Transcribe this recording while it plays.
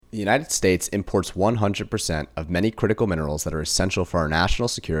The United States imports 100% of many critical minerals that are essential for our national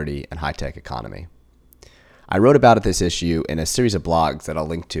security and high-tech economy. I wrote about this issue in a series of blogs that I'll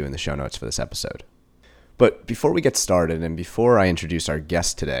link to in the show notes for this episode. But before we get started and before I introduce our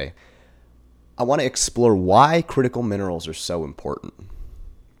guest today, I want to explore why critical minerals are so important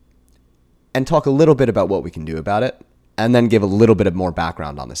and talk a little bit about what we can do about it, and then give a little bit of more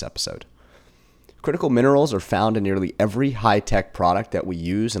background on this episode. Critical minerals are found in nearly every high-tech product that we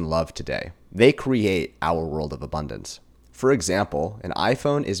use and love today. They create our world of abundance. For example, an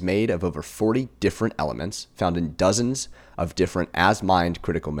iPhone is made of over 40 different elements found in dozens of different as-mined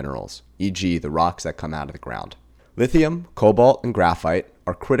critical minerals, e.g. the rocks that come out of the ground. Lithium, cobalt, and graphite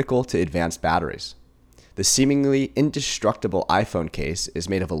are critical to advanced batteries. The seemingly indestructible iPhone case is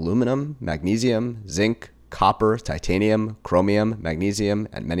made of aluminum, magnesium, zinc, copper, titanium, chromium, magnesium,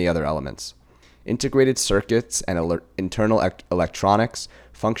 and many other elements. Integrated circuits and internal electronics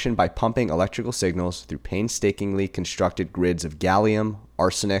function by pumping electrical signals through painstakingly constructed grids of gallium,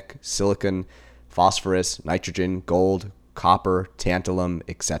 arsenic, silicon, phosphorus, nitrogen, gold, copper, tantalum,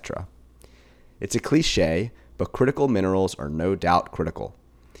 etc. It's a cliche, but critical minerals are no doubt critical.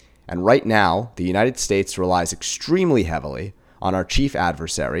 And right now, the United States relies extremely heavily on our chief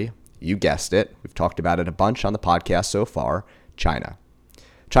adversary, you guessed it, we've talked about it a bunch on the podcast so far, China.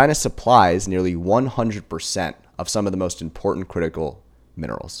 China supplies nearly 100% of some of the most important critical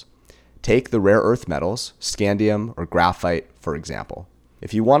minerals. Take the rare earth metals, scandium or graphite, for example.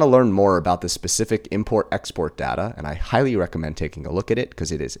 If you want to learn more about the specific import-export data, and I highly recommend taking a look at it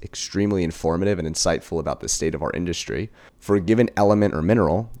because it is extremely informative and insightful about the state of our industry, for a given element or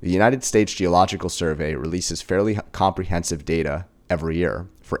mineral, the United States Geological Survey releases fairly comprehensive data every year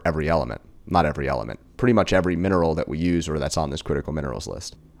for every element. Not every element, pretty much every mineral that we use or that's on this critical minerals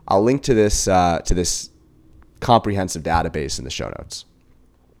list. I'll link to this comprehensive database in the show notes.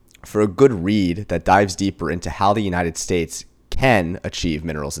 For a good read that dives deeper into how the United States can achieve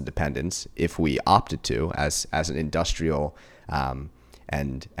minerals independence if we opted to, as an industrial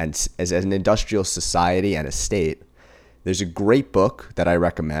and as an industrial society and a state, there's a great book that I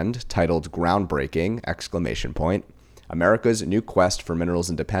recommend titled "Groundbreaking!" America's New Quest for Minerals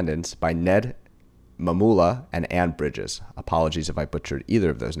Independence by Ned Mamula and Ann Bridges. Apologies if I butchered either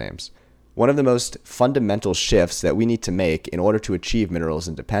of those names. One of the most fundamental shifts that we need to make in order to achieve minerals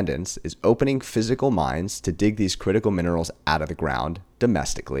independence is opening physical mines to dig these critical minerals out of the ground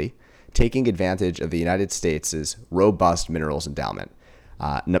domestically, taking advantage of the United States' robust minerals endowment.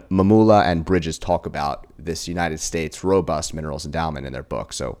 Mamula and Bridges talk about this United States robust minerals endowment in their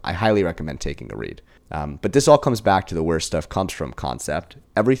book, so I highly recommend taking a read. But this all comes back to the where stuff comes from concept.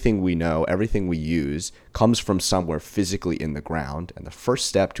 Everything we know, everything we use comes from somewhere physically in the ground. And the first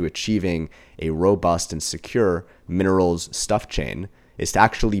step to achieving a robust and secure minerals stuff chain is to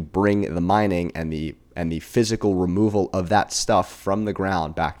actually bring the mining and the physical removal of that stuff from the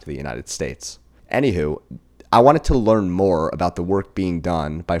ground back to the United States. Anywho, I wanted to learn more about the work being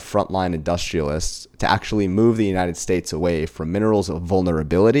done by frontline industrialists to actually move the United States away from minerals of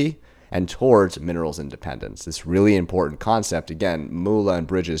vulnerability and towards minerals independence. This really important concept. Again, Mamula and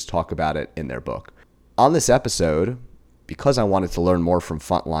Bridges talk about it in their book. On this episode, because I wanted to learn more from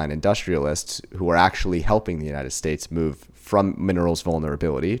frontline industrialists who are actually helping the United States move from minerals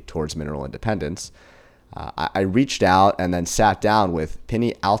vulnerability towards mineral independence, I reached out and then sat down with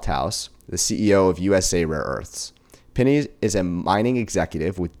Pinney Althaus, the CEO of USA Rare Earths. Pinney is a mining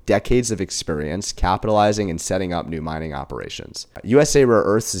executive with decades of experience capitalizing and setting up new mining operations. USA Rare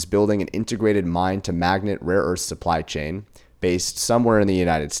Earths is building an integrated mine-to-magnet rare earth supply chain based somewhere in the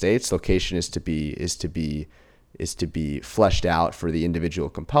United States. Location is to be fleshed out for the individual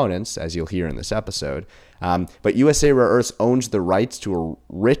components, as you'll hear in this episode. But USA Rare Earths owns the rights to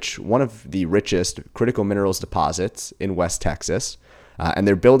one of the richest critical minerals deposits in West Texas. And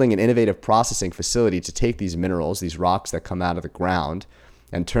they're building an innovative processing facility to take these minerals, these rocks that come out of the ground,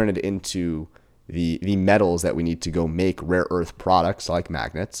 and turn it into the metals that we need to go make rare earth products like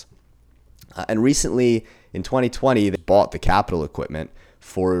magnets. And recently, in 2020, they bought the capital equipment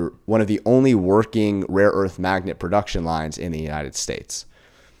for one of the only working rare earth magnet production lines in the United States.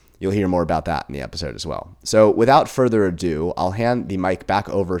 You'll hear more about that in the episode as well. So without further ado, I'll hand the mic back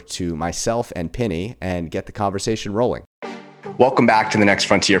over to myself and Pinney and get the conversation rolling. Welcome back to the Next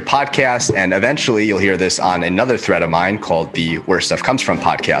Frontier podcast, and eventually you'll hear this on another thread of mine called the Where Stuff Comes From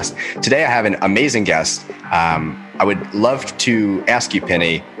podcast. Today I have an amazing guest. I would love to ask you,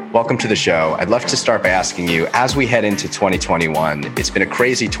 Pinney, welcome to the show. I'd love to start by asking you, as we head into 2021, it's been a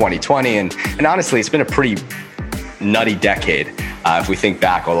crazy 2020, and honestly, it's been a pretty nutty decade. If we think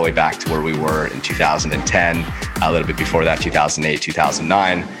back all the way back to where we were in 2010, a little bit before that, 2008,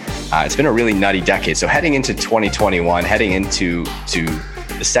 2009. It's been a really nutty decade. So heading into 2021, heading into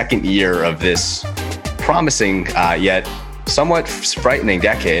the second year of this promising yet somewhat frightening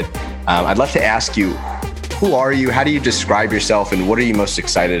decade, I'd love to ask you, who are you? How do you describe yourself? And what are you most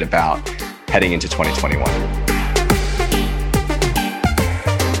excited about heading into 2021?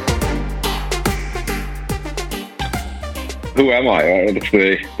 Who am I?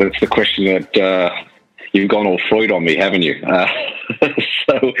 That's the question that you've gone all Freud on me, haven't you?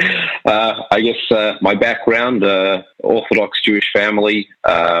 I guess my background, Orthodox Jewish family,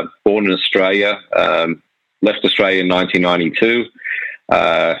 born in Australia, left Australia in 1992,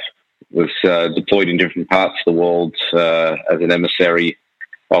 was deployed in different parts of the world as an emissary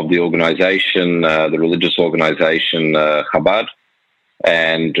of the organization, the religious organization Chabad,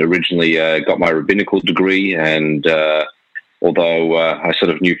 and originally got my rabbinical degree. And although I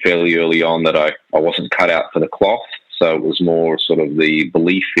sort of knew fairly early on that I wasn't cut out for the cloth, so it was more sort of the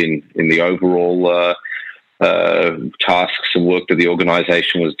belief in the overall tasks and work that the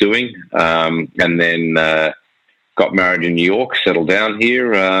organization was doing. And then got married in New York, settled down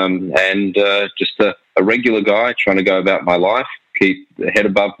here, and just a regular guy trying to go about my life, keep the head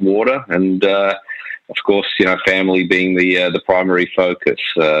above water, and of course, family being the primary focus.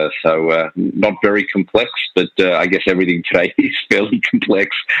 So not very complex, but I guess everything today is fairly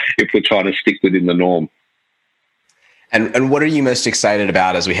complex if we're trying to stick within the norm. And what are you most excited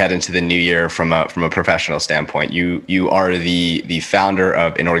about as we head into the new year from a professional standpoint? You are the founder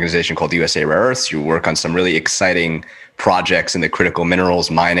of an organization called USA Rare Earths. You work on some really exciting projects in the critical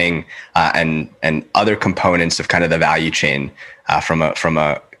minerals mining and other components of kind of the value chain from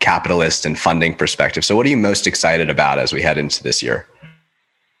a capitalist and funding perspective. So what are you most excited about as we head into this year?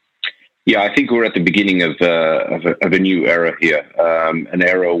 Yeah, I think we're at the beginning of a new era here, an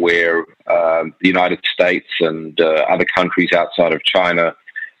era where the United States and other countries outside of China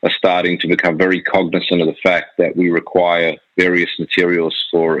are starting to become very cognizant of the fact that we require various materials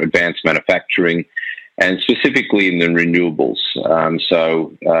for advanced manufacturing, and specifically in the renewables.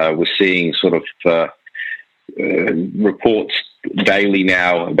 So we're seeing sort of reports daily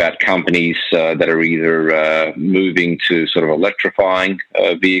now about companies that are either moving to sort of electrifying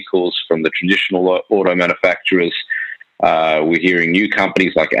vehicles from the traditional auto manufacturers. We're hearing new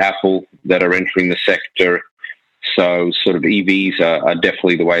companies like Apple that are entering the sector. So sort of EVs are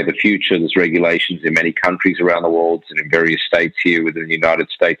definitely the way of the future. There's regulations in many countries around the world and in various states here within the United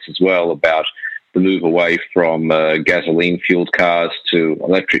States as well about the move away from gasoline-fueled cars to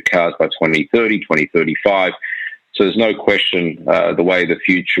electric cars by 2030, 2035. So there's no question the way the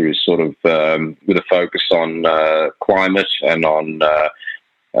future is sort of with a focus on climate and on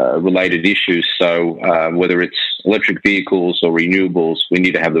related issues. So whether it's electric vehicles or renewables, we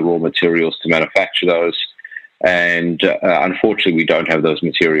need to have the raw materials to manufacture those. And unfortunately, we don't have those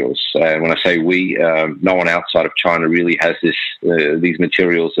materials. And when I say we, no one outside of China really has these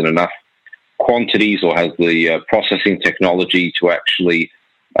materials in enough quantities or has the processing technology to actually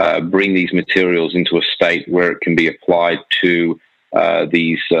bring these materials into a state where it can be applied to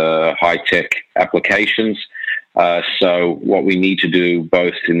these high-tech applications. So what we need to do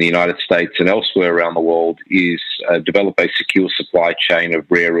both in the United States and elsewhere around the world is develop a secure supply chain of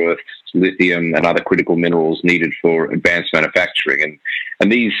rare earths, lithium, and other critical minerals needed for advanced manufacturing.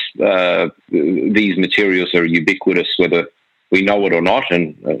 And these materials are ubiquitous, whether we know it or not.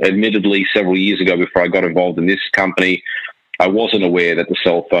 And admittedly, several years ago, before I got involved in this company, I wasn't aware that the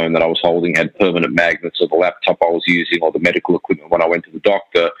cell phone that I was holding had permanent magnets, or the laptop I was using, or the medical equipment when I went to the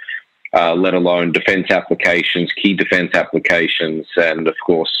doctor, let alone defense applications, key defense applications, and of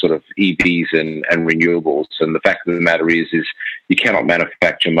course, sort of EVs and renewables. And the fact of the matter is you cannot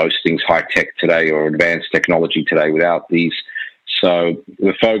manufacture most things high tech today or advanced technology today without these. So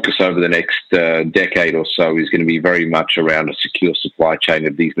the focus over the next decade or so is going to be very much around a secure supply chain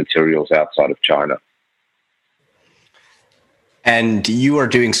of these materials outside of China. And you are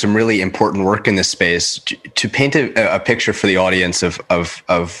doing some really important work in this space. To paint a picture for the audience of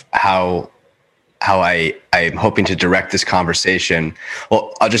how I'm hoping to direct this conversation.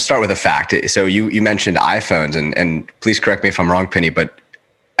 Well, I'll just start with a fact. So you mentioned iPhones, and please correct me if I'm wrong, Penny, but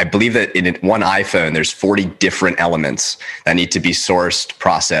I believe that in one iPhone, there's 40 different elements that need to be sourced,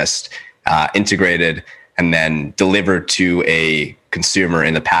 processed, integrated, and then delivered to a consumer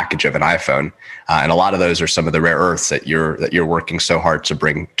in the package of an iPhone. And a lot of those are some of the rare earths that you're working so hard to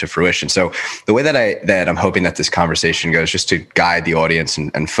bring to fruition. So the way that I'm hoping that this conversation goes, just to guide the audience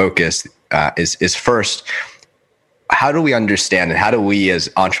and focus, is first, how do we understand, and how do we as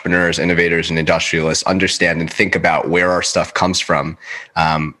entrepreneurs, innovators, and industrialists understand and think about where our stuff comes from?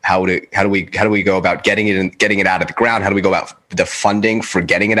 How do we go about getting it out of the ground? How do we go about the funding for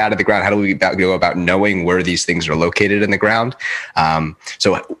getting it out of the ground? How do we go about knowing where these things are located in the ground?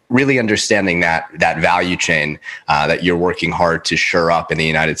 So really understanding that value chain that you're working hard to shore up in the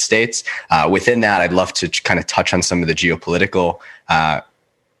United States. Within that, I'd love to kind of touch on some of the geopolitical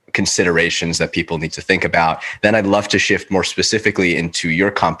considerations that people need to think about. Then I'd love to shift more specifically into your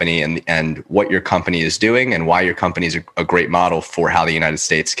company and what your company is doing and why your company is a great model for how the United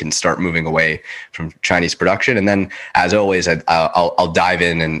States can start moving away from Chinese production. And then, as always, I'll dive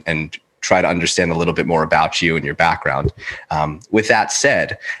in and try to understand a little bit more about you and your background. With that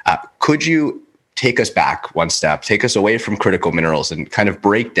said, could you take us back one step, take us away from critical minerals and kind of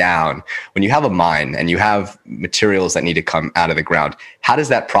break down, when you have a mine and you have materials that need to come out of the ground, how does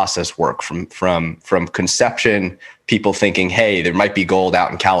that process work from conception, people thinking, hey, there might be gold out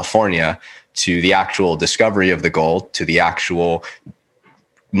in California, to the actual discovery of the gold, to the actual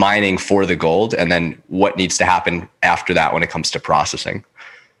mining for the gold, and then what needs to happen after that when it comes to processing?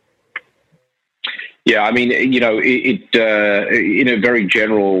 Yeah, I mean, in a very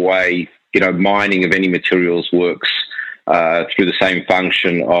general way, mining of any materials works through the same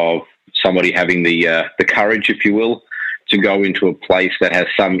function of somebody having the courage, if you will, to go into a place that has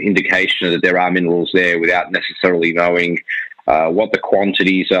some indication that there are minerals there without necessarily knowing what the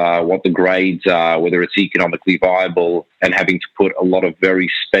quantities are, what the grades are, whether it's economically viable, and having to put a lot of very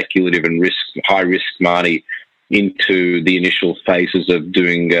speculative and high risk money into the initial phases of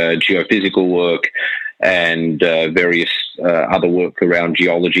doing geophysical work and various other work around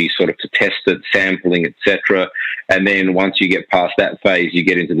geology, sort of to test it, sampling, etc. And then once you get past that phase, you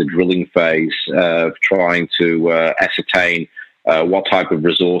get into the drilling phase of trying to ascertain what type of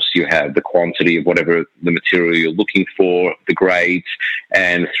resource you have, the quantity of whatever the material you're looking for, the grades,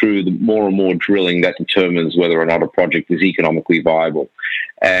 and through the more and more drilling, that determines whether or not a project is economically viable.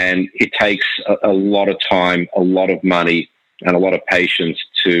 And it takes a lot of time, a lot of money, and a lot of patience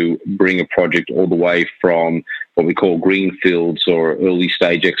to bring a project all the way from what we call greenfields or early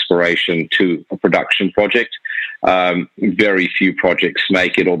stage exploration to a production project. Very few projects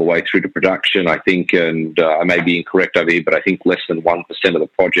make it all the way through to production, I think, and I may be incorrect over here, but I think less than 1% of the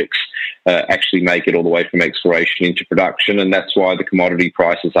projects actually make it all the way from exploration into production. And that's why the commodity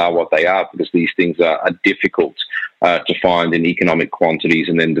prices are what they are, because these things are difficult to find in economic quantities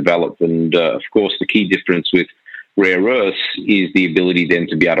and then develop. And of course, the key difference with rare earths is the ability then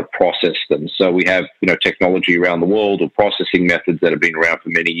to be able to process them. So we have, technology around the world, or processing methods that have been around for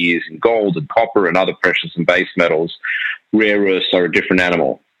many years in gold and copper and other precious and base metals. Rare earths are a different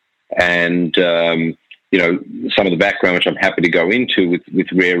animal. And, some of the background, which I'm happy to go into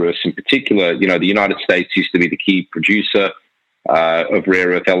with rare earths in particular, the United States used to be the key producer of rare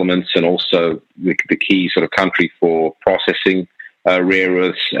earth elements, and also the key sort of country for processing rare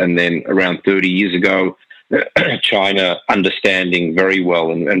earths. And then around 30 years ago, China, understanding very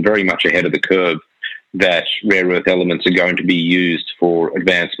well and very much ahead of the curve that rare earth elements are going to be used for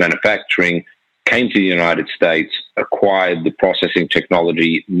advanced manufacturing, came to the United States, acquired the processing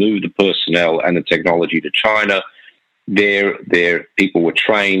technology, moved the personnel and the technology to China. Their people were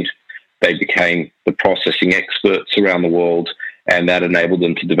trained. They became the processing experts around the world, and that enabled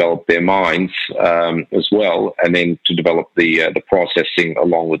them to develop their mines as well, and then to develop the processing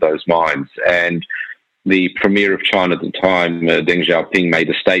along with those mines. And the premier of China at the time, Deng Xiaoping, made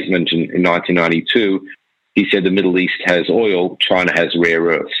a statement in 1992. He said the Middle East has oil, China has rare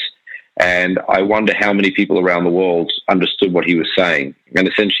earths. And I wonder how many people around the world understood what he was saying. And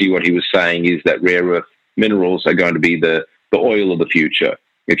essentially what he was saying is that rare earth minerals are going to be the oil of the future,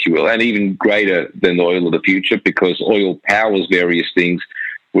 if you will, and even greater than the oil of the future, because oil powers various things,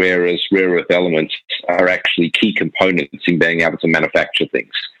 whereas rare earth elements are actually key components in being able to manufacture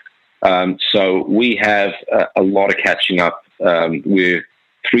things. So we have a lot of catching up. We're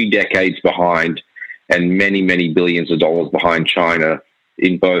 3 decades behind and many, many billions of dollars behind China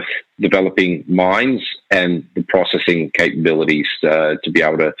in both developing mines and the processing capabilities to be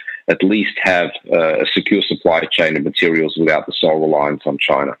able to at least have a secure supply chain of materials without the sole reliance on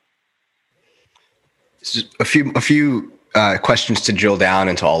China. A few questions to drill down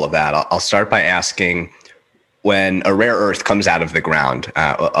into all of that. I'll start by asking, when a rare earth comes out of the ground,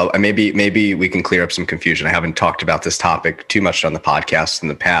 maybe we can clear up some confusion. I haven't talked about this topic too much on the podcast in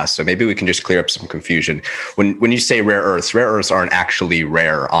the past, so maybe we can just clear up some confusion. When you say rare earths aren't actually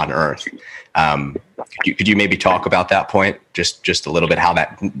rare on Earth. Could you maybe talk about that point, just a little bit, how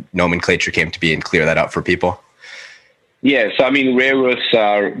that nomenclature came to be, and clear that up for people? Yeah, so I mean, rare earths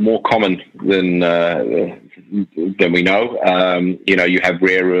are more common than than we know. You have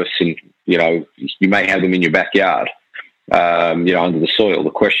rare earths, and you may have them in your backyard, under the soil. The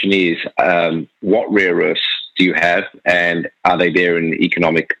question is, what rare earths do you have, and are they there in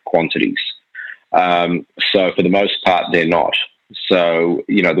economic quantities? So for the most part, they're not. So,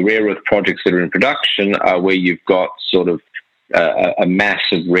 the rare earth projects that are in production are where you've got sort of a mass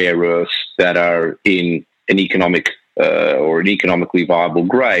of rare earths that are in an economic or an economically viable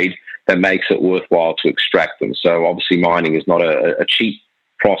grade that makes it worthwhile to extract them. So obviously mining is not a cheap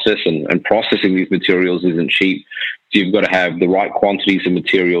process, and processing these materials isn't cheap. So you've got to have the right quantities of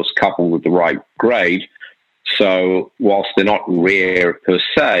materials coupled with the right grade. So whilst they're not rare per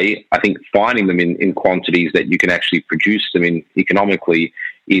se, I think finding them in quantities that you can actually produce them in economically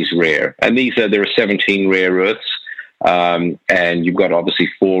is rare. And there are 17 rare earths, and you've got obviously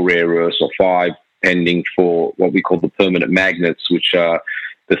 4 rare earths or 5 pending for what we call the permanent magnets, which are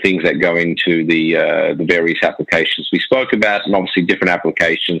the things that go into the various applications we spoke about. And obviously different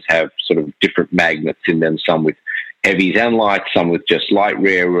applications have sort of different magnets in them, some with heavies and lights, some with just light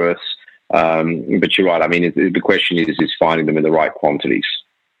rare earths. But you're right. I mean, the question is finding them in the right quantities.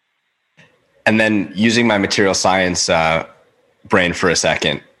 And then using my material science brain for a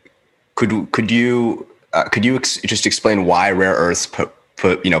second, could you just explain why rare earths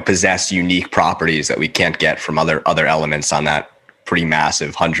possess unique properties that we can't get from other elements on that pretty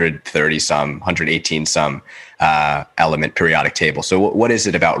massive 118 some element periodic table? So what is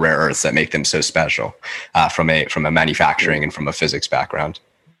it about rare earths that make them so special from a manufacturing and from a physics background?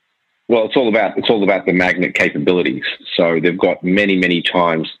 Well, it's all about the magnet capabilities. So they've got many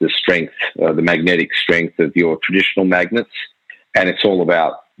times the strength, the magnetic strength of your traditional magnets, and it's all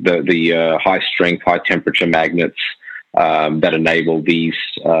about the high strength, high temperature magnets that enable these.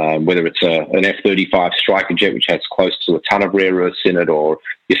 Whether it's an F-35 Striker jet, which has close to a ton of rare earths in it, or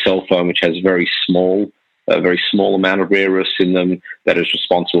your cell phone, which has a very small amount of rare earths in them, that is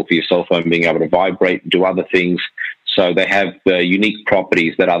responsible for your cell phone being able to vibrate and do other things. So they have unique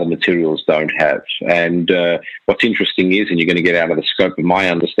properties that other materials don't have. And what's interesting is, and you're going to get out of the scope of my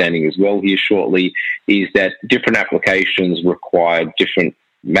understanding as well here shortly, is that different applications require different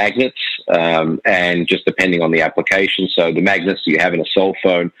magnets, and just depending on the application. So the magnets that you have in a cell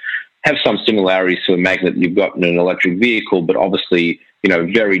phone have some similarities to a magnet you've got in an electric vehicle, but obviously,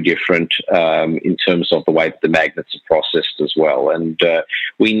 very different in terms of the way that the magnets are processed as well. And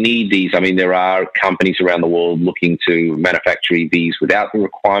we need these. I mean, there are companies around the world looking to manufacture EVs without the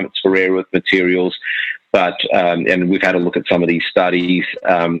requirements for rare earth materials. But, and we've had a look at some of these studies.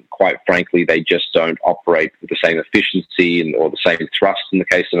 Quite frankly, they just don't operate with the same efficiency or the same thrust in the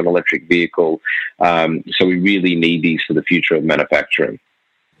case of an electric vehicle. So we really need these for the future of manufacturing.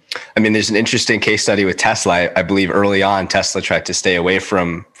 I mean, there's an interesting case study with Tesla. I believe early on, Tesla tried to stay away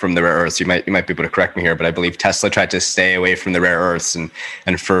from the rare earths. You might be able to correct me here, but I believe Tesla tried to stay away from the rare earths. And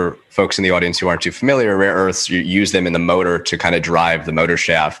for folks in the audience who aren't too familiar, rare earths, you use them in the motor to kind of drive the motor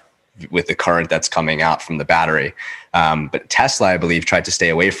shaft with the current that's coming out from the battery. But Tesla, I believe, tried to stay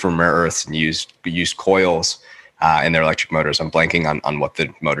away from rare earths and used coils in their electric motors. I'm blanking on what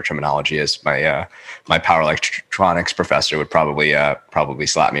the motor terminology is. My power electronics professor would probably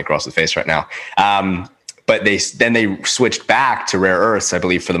slap me across the face right now. But they switched back to rare earths, I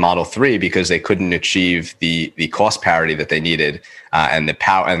believe, for the Model 3 because they couldn't achieve the cost parity that they needed and the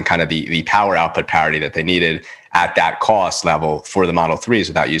power and kind of the power output parity that they needed at that cost level for the Model 3s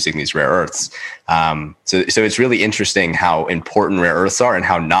without using these rare earths. So it's really interesting how important rare earths are and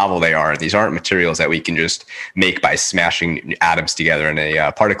how novel they are. These aren't materials that we can just make by smashing atoms together in a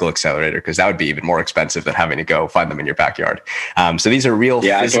particle accelerator, because that would be even more expensive than having to go find them in your backyard. So these are real.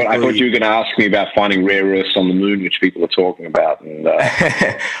 Yeah, I thought you were going to ask me about finding rare earths on the moon, which people are talking about. And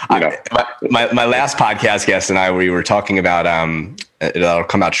my last podcast guest and I, we were talking about. It'll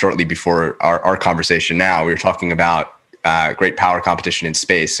come out shortly before our conversation now. We were talking about great power competition in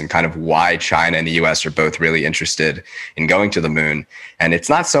space and kind of why China and the US are both really interested in going to the moon. And it's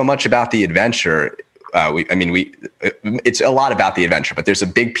not so much about the adventure. It's a lot about the adventure, but there's a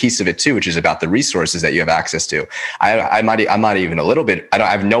big piece of it too, which is about the resources that you have access to. I'm not even a little bit. I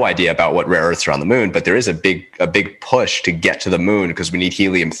have no idea about what rare earths are on the moon, but there is a big push to get to the moon because we need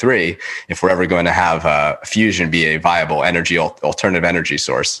helium-3 if we're ever going to have fusion be a viable alternative energy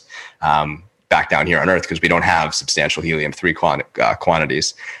source back down here on Earth, because we don't have substantial helium-3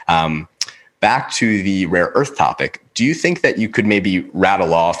 quantities. Back to the rare earth topic, do you think that you could maybe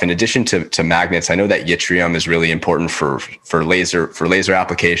rattle off, in addition to magnets, I know that yttrium is really important for laser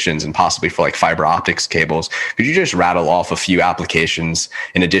applications and possibly for like fiber optics cables. Could you just rattle off a few applications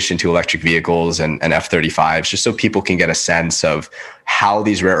in addition to electric vehicles and F-35s, just so people can get a sense of how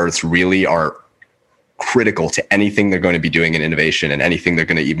these rare earths really are critical to anything they're going to be doing in innovation and anything they're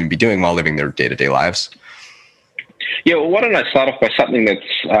going to even be doing while living their day-to-day lives? Yeah, well, why don't I start off by something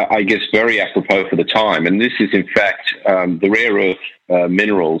that's, I guess, very apropos for the time. And this is, in fact, the rare earth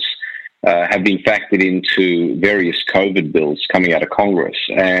minerals have been factored into various COVID bills coming out of Congress.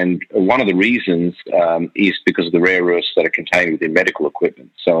 And one of the reasons is because of the rare earths that are contained within medical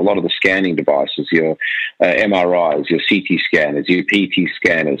equipment. So a lot of the scanning devices, your MRIs, your CT scanners, your PT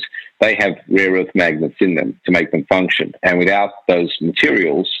scanners, they have rare earth magnets in them to make them function. And without those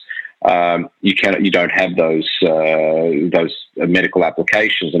materials, you don't have those medical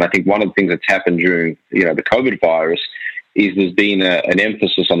applications. And I think one of the things that's happened during the COVID virus is there's been an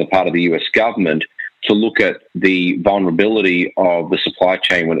emphasis on the part of the US government to look at the vulnerability of the supply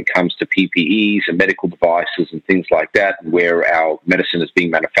chain when it comes to PPEs and medical devices and things like that, where our medicine is being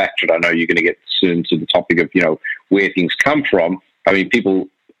manufactured. I know you're going to get soon to the topic of where things come from. I mean, people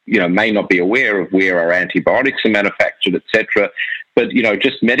may not be aware of where our antibiotics are manufactured, etc. But,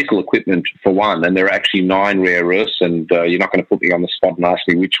 just medical equipment for one, and there are actually 9 rare earths, and you're not going to put me on the spot and ask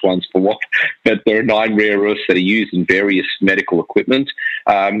me which ones for what, but there are 9 rare earths that are used in various medical equipment.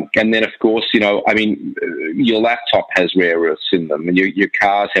 And then, of course, your laptop has rare earths in them, and your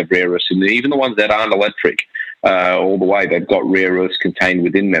cars have rare earths in them, even the ones that aren't electric. All the way, they've got rare earths contained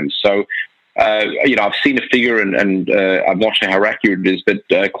within them. So, I've seen a figure, and I'm not sure how accurate it is,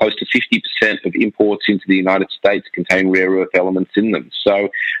 but close to 50% of imports into the United States contain rare earth elements in them. So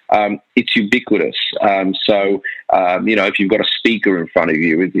it's ubiquitous. If you've got a speaker in front of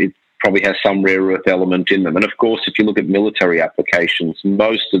you, it probably has some rare earth element in them. And of course, if you look at military applications,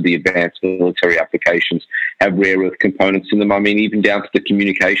 most of the advanced military applications have rare earth components in them. I mean, even down to the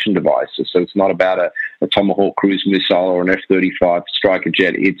communication devices. So it's not about a Tomahawk cruise missile or an F-35 Striker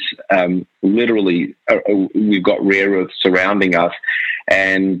jet. It's literally, we've got rare earth surrounding us.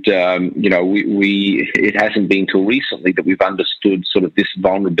 And, it hasn't been till recently that we've understood sort of this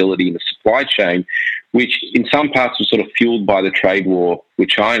vulnerability in the supply chain, which in some parts was sort of fueled by the trade war with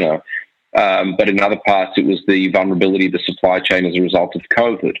China. But in other parts, it was the vulnerability of the supply chain as a result of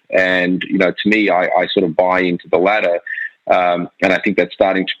COVID. And, to me, I sort of buy into the latter. And I think that's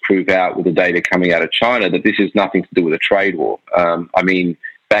starting to prove out with the data coming out of China that this has nothing to do with a trade war.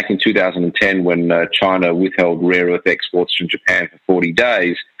 Back in 2010, when China withheld rare earth exports from Japan for 40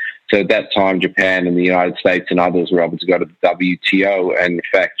 days, so at that time, Japan and the United States and others were able to go to the WTO, and in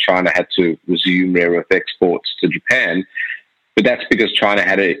fact, China had to resume rare earth exports to Japan. But that's because China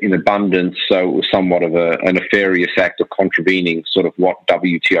had it in abundance, so it was somewhat of a nefarious act of contravening sort of what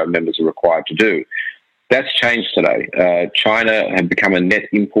WTO members are required to do. That's changed today. China had become a net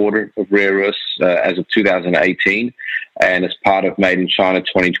importer of rare earths as of 2018, and as part of Made in China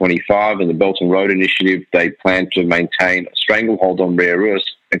 2025 and the Belt and Road Initiative, they plan to maintain a stranglehold on rare earths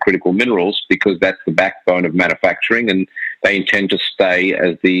and critical minerals because that's the backbone of manufacturing, and they intend to stay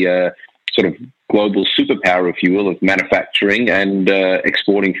as the sort of global superpower, if you will, of manufacturing and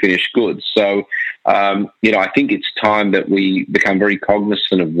exporting finished goods. So, I think it's time that we become very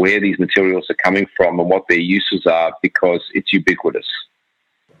cognizant of where these materials are coming from and what their uses are, because it's ubiquitous.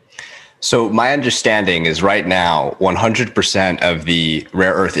 So my understanding is right now, 100% of the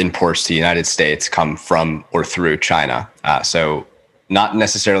rare earth imports to the United States come from or through China. So not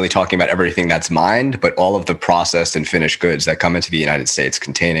necessarily talking about everything that's mined, but all of the processed and finished goods that come into the United States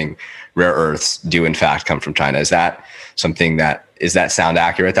containing rare earths do in fact come from China. Is that sound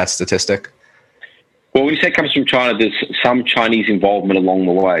accurate, that statistic? Well, when you say it comes from China, there's some Chinese involvement along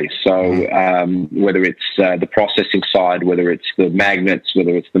the way. So whether it's the processing side, whether it's the magnets,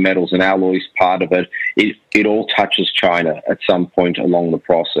 whether it's the metals and alloys part of it, it all touches China at some point along the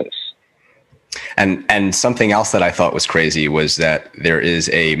process. And something else that I thought was crazy was that there's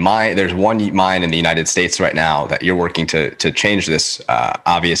one mine in the United States right now that you're working to change this,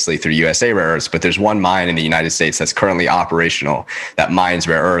 obviously through USA Rare Earths, but there's one mine in the United States that's currently operational that mines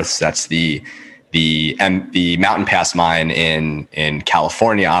rare earths. That's the Mountain Pass mine in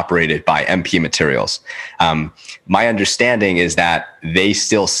California, operated by MP Materials. My understanding is that they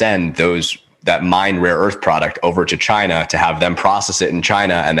still send that mine rare earth product over to China to have them process it in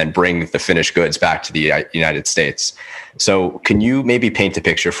China and then bring the finished goods back to the United States. So can you maybe paint a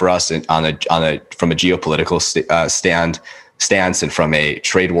picture for us from a geopolitical stance and from a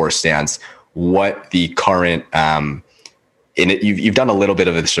trade war stance, what the current, you've done a little bit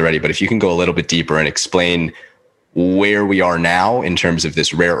of this already, but if you can go a little bit deeper and explain where we are now in terms of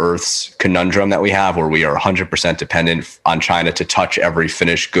this rare earths conundrum that we have, where we are 100% dependent on China to touch every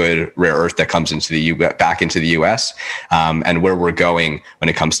finished good rare earth that comes into the back into the U.S., and where we're going when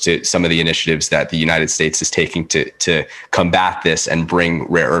it comes to some of the initiatives that the United States is taking to combat this and bring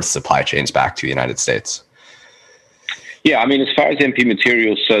rare earth supply chains back to the United States. Yeah, I mean, as far as MP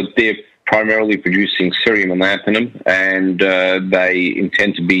Materials, so they're primarily producing cerium and lanthanum, and they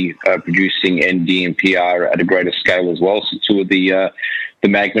intend to be producing ND and PR at a greater scale as well. So two of the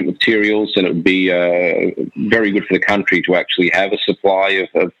magnet materials, and it would be very good for the country to actually have a supply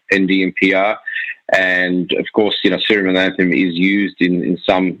of ND and PR. And of course, cerium and lanthanum is used in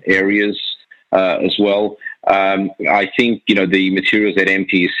some areas as well. I think, the materials that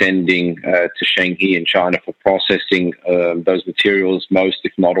MP is sending to Shenghe in China for processing those materials, most,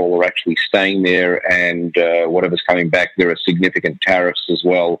 if not all, are actually staying there, and whatever's coming back, there are significant tariffs as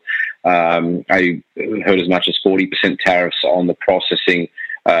well. I heard as much as 40% tariffs on the processing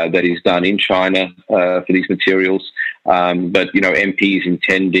that is done in China for these materials. But, MP is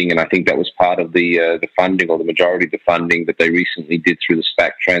intending, and I think that was part of the funding, or the majority of the funding that they recently did through the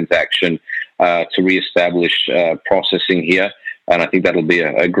SPAC transaction, to reestablish processing here. And I think that'll be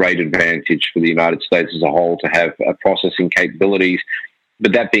a great advantage for the United States as a whole to have processing capabilities.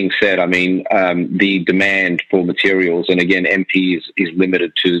 But that being said, I mean, the demand for materials, and again, MP is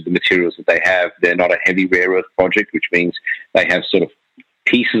limited to the materials that they have. They're not a heavy rare earth project, which means they have sort of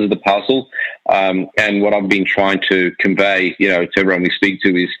pieces of the puzzle. And what I've been trying to convey, to everyone we speak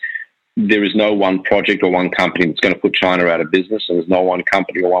to is there is no one project or one company that's going to put China out of business, and there's no one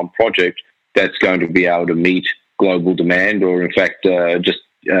company or one project that's going to be able to meet global demand, or in fact, just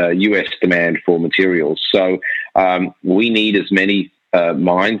US demand for materials. So we need as many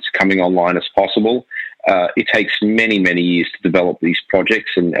mines coming online as possible. It takes many, many years to develop these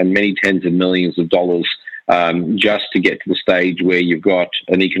projects, and many tens of millions of dollars just to get to the stage where you've got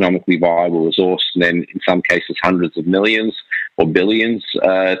an economically viable resource, and then in some cases hundreds of millions or billions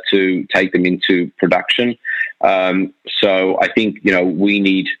to take them into production. So I think, we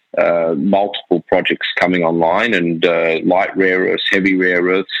need multiple projects coming online, and light rare earths, heavy rare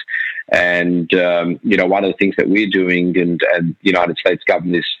earths. And, one of the things that we're doing, and the United States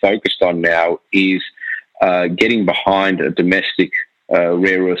government is focused on now, is getting behind a domestic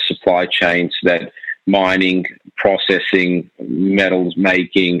rare earth supply chain, so that mining, processing, metals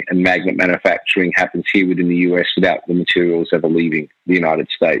making, and magnet manufacturing happens here within the US without the materials ever leaving the United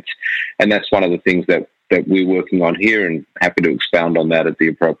States. And that's one of the things that we're working on here, and happy to expound on that at the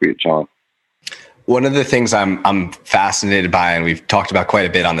appropriate time. One of the things I'm fascinated by, and we've talked about quite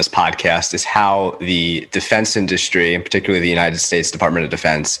a bit on this podcast, is how the defense industry, and particularly the United States Department of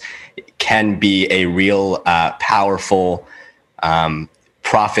Defense, can be a real powerful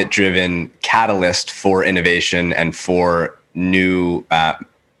profit-driven catalyst for innovation and for new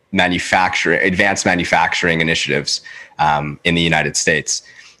advanced manufacturing initiatives in the United States.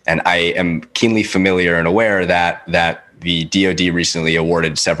 And I am keenly familiar and aware that the DoD recently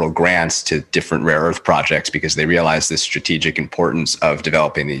awarded several grants to different rare earth projects because they realized the strategic importance of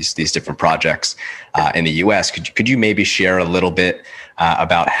developing these different projects in the U.S. Could you maybe share a little bit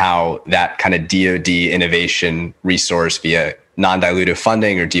about how that kind of DoD innovation resource via non-dilutive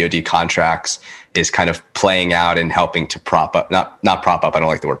funding or DoD contracts is kind of playing out and helping to prop up, not prop up, I don't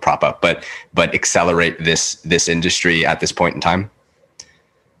like the word prop up, but accelerate this industry at this point in time?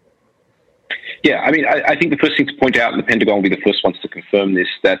 Yeah, I mean, I think the first thing to point out, and the Pentagon will be the first ones to confirm this,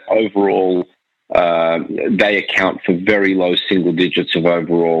 that overall they account for very low single digits of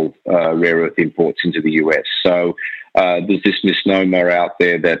overall rare earth imports into the US. So there's this misnomer out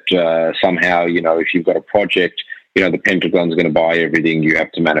there that somehow, if you've got a project, the Pentagon's going to buy everything you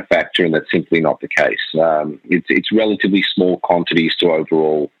have to manufacture, and that's simply not the case. It's relatively small quantities to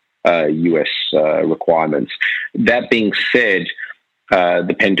overall US requirements. That being said,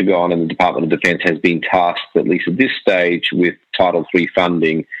 the Pentagon and the Department of Defense has been tasked, at least at this stage, with Title III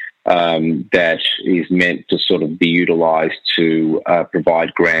funding that is meant to sort of be utilized to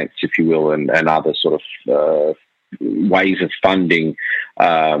provide grants, if you will, and other sort of ways of funding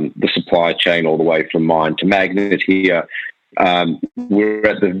the supply chain all the way from mine to magnet here. We're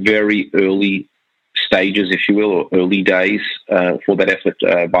at the very early stages, if you will, or early days for that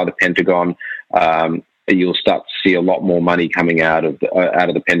effort by the Pentagon. You'll start to see a lot more money coming out of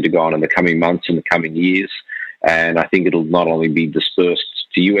the Pentagon in the coming months and the coming years. And I think it'll not only be dispersed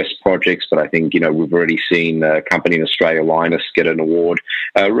to US projects, but I think, we've already seen a company in Australia, Linus, get an award,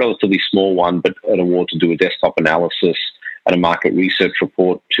 a relatively small one, but an award to do a desktop analysis and a market research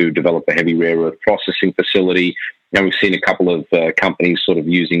report to develop a heavy rare earth processing facility. And we've seen a couple of companies sort of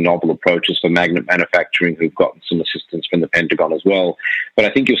using novel approaches for magnet manufacturing who've gotten some assistance from the Pentagon as well. But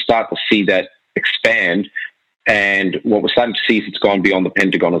I think you'll start to see that expand. And what we're starting to see is it's gone beyond the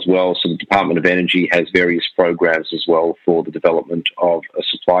Pentagon as well. So the Department of Energy has various programs as well for the development of a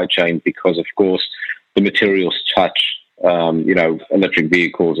supply chain because, of course, the materials touch, electric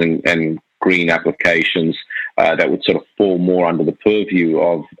vehicles and green applications that would sort of fall more under the purview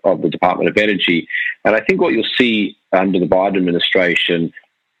of the Department of Energy. And I think what you'll see under the Biden administration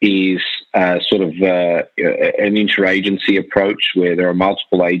is sort of an interagency approach where there are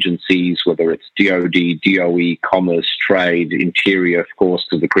multiple agencies, whether it's DOD, DOE, Commerce, Trade, Interior, of course,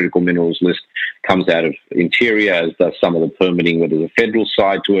 because the critical minerals list comes out of Interior, as does some of the permitting, where there's a federal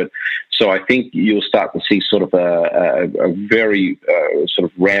side to it. So I think you'll start to see sort of a very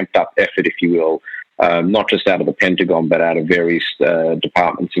sort of ramped up effort, if you will, not just out of the Pentagon, but out of various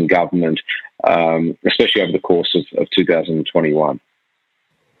departments in government, especially over the course of 2021.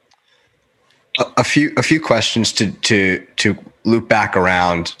 A few questions to loop back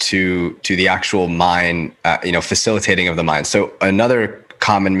around to the actual mine, facilitating of the mine. So another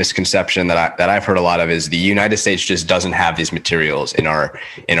common misconception that I've heard a lot of is the United States just doesn't have these materials in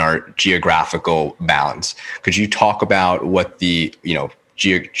our geographical bounds. Could you talk about what the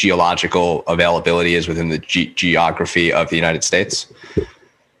geological availability is within the geography of the United States?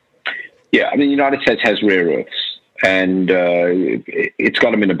 Yeah, I mean, the United States has rare earths, and it's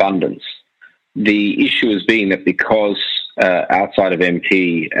got them in abundance. The issue has been that because outside of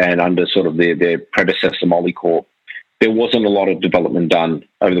MP and under sort of their predecessor Molycorp, there wasn't a lot of development done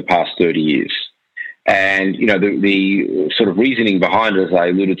over the past 30 years. And, the sort of reasoning behind it, as I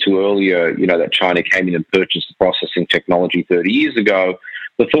alluded to earlier, that China came in and purchased the processing technology 30 years ago,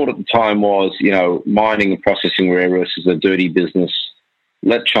 the thought at the time was, mining and processing rare earths is a dirty business.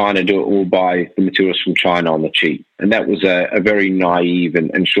 Let China do it. We'll buy the materials from China on the cheap. And that was a very naive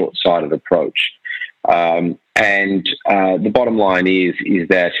and short-sighted approach. And the bottom line is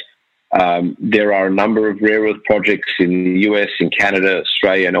that there are a number of rare earth projects in the US, in Canada,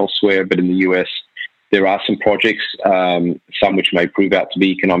 Australia, and elsewhere. But in the US, there are some projects, some which may prove out to be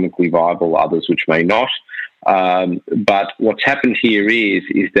economically viable, others which may not. But what's happened here is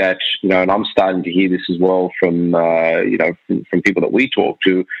that, and I'm starting to hear this as well from people that we talk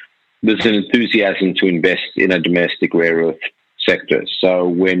to, there's an enthusiasm to invest in a domestic rare earth sector. So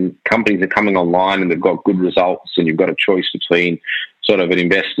when companies are coming online and they've got good results and you've got a choice between sort of an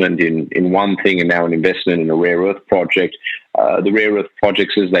investment in one thing and now an investment in a rare earth project, the rare earth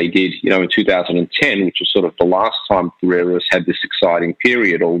projects as they did, in 2010, which was sort of the last time the rare earths had this exciting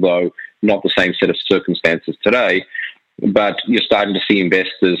period, although not the same set of circumstances today, but you're starting to see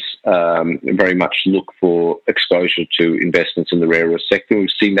investors very much look for exposure to investments in the rare earth sector. We've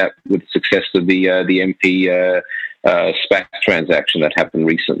seen that with the success of the MP SPAC transaction that happened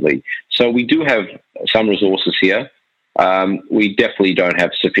recently. So we do have some resources here. We definitely don't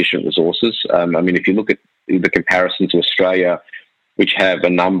have sufficient resources. If you look at the comparison to Australia, which have a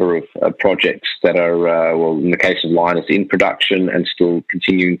number of projects that are, in the case of Lynas, in production and still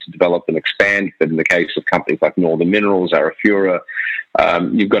continuing to develop and expand. But in the case of companies like Northern Minerals, Arafura,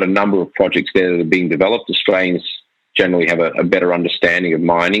 you've got a number of projects there that are being developed. Australians generally have a better understanding of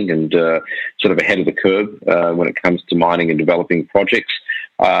mining and sort of ahead of the curve when it comes to mining and developing projects.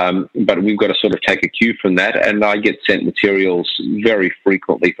 But we've got to sort of take a cue from that. And I get sent materials very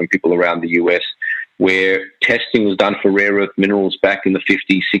frequently from people around the US where testing was done for rare earth minerals back in the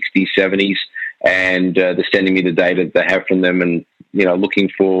 50s, 60s, 70s, and they're sending me the data that they have from them and, looking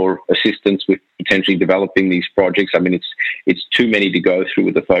for assistance with potentially developing these projects. It's too many to go through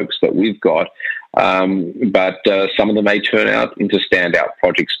with the folks that we've got, but some of them may turn out into standout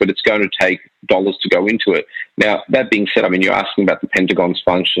projects, but it's going to take dollars to go into it. Now, that being said, you're asking about the Pentagon's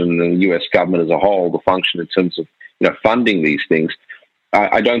function and the US government as a whole, the function in terms of, funding these things.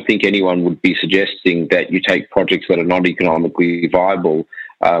 I don't think anyone would be suggesting that you take projects that are not economically viable.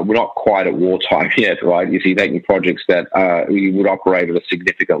 We're not quite at wartime yet, right? You see, taking projects that you would operate at a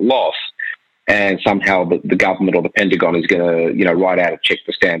significant loss, and somehow the government or the Pentagon is going to, write out a check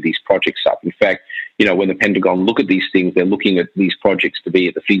to stand these projects up. In fact, when the Pentagon look at these things, they're looking at these projects to be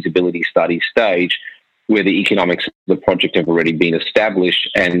at the feasibility study stage, where the economics of the project have already been established,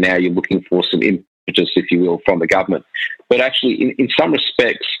 and now you're looking for some impetus, if you will, from the government. But actually, in some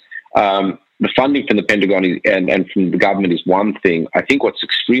respects, the funding from the Pentagon and from the government is one thing. I think what's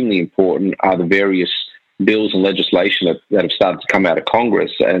extremely important are the various bills and legislation that have started to come out of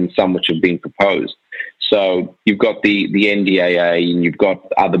Congress, and some which have been proposed. So you've got the NDAA, and you've got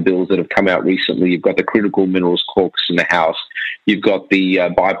other bills that have come out recently. You've got the Critical Minerals Caucus in the House. You've got the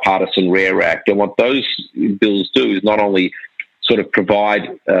Bipartisan Rare Act. And what those bills do is not only sort of provide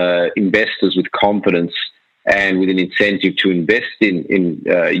investors with confidence and with an incentive to invest in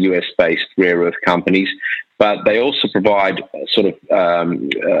US-based rare earth companies, but they also provide sort of,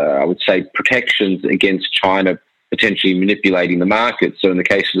 I would say, protections against China potentially manipulating the market. So in the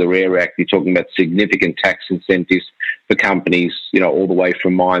case of the Rare Act, you're talking about significant tax incentives for companies, all the way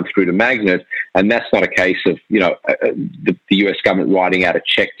from mine through to magnet. And that's not a case of, the US government writing out a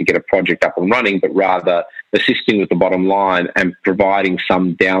check to get a project up and running, but rather assisting with the bottom line and providing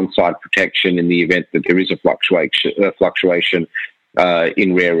some downside protection in the event that there is a fluctuation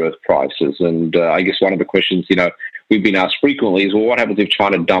in rare earth prices. And I guess one of the questions, we've been asked frequently is, well, what happens if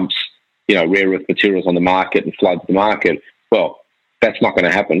China dumps rare earth materials on the market and floods the market? Well, that's not going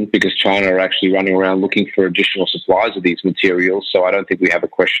to happen because China are actually running around looking for additional supplies of these materials. So I don't think we have a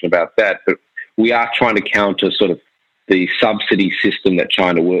question about that. But we are trying to counter sort of the subsidy system that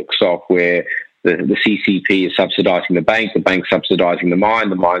China works off, where the CCP is subsidizing the bank subsidizing the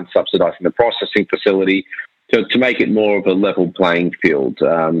mine subsidizing the processing facility, to make it more of a level playing field.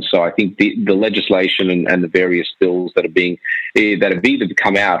 So I think the legislation and the various bills that have either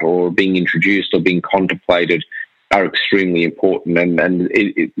come out or being introduced or being contemplated are extremely important. And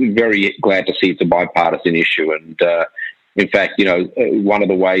very glad to see it's a bipartisan issue. And in fact, one of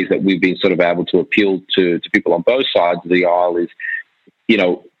the ways that we've been sort of able to appeal to people on both sides of the aisle is,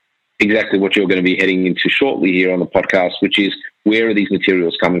 exactly what you're going to be heading into shortly here on the podcast, which is, where are these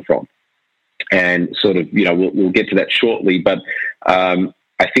materials coming from? And sort of, we'll get to that shortly. But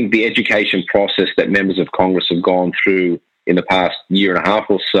I think the education process that members of Congress have gone through in the past year and a half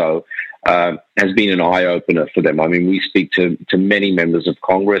or so has been an eye-opener for them. I mean, we speak to many members of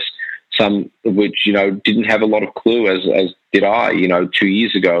Congress, some of which, didn't have a lot of clue, as did I, 2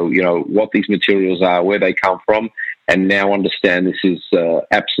 years ago, what these materials are, where they come from, and now understand this is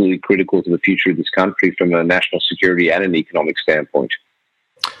absolutely critical to the future of this country from a national security and an economic standpoint.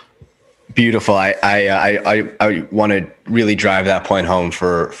 Beautiful. I want to really drive that point home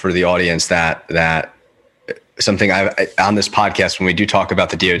for the audience that something on this podcast, when we do talk about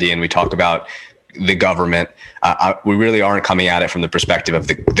the DoD and we talk about the government, we really aren't coming at it from the perspective of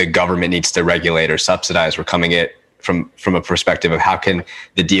the government needs to regulate or subsidize. We're coming at from a perspective of how can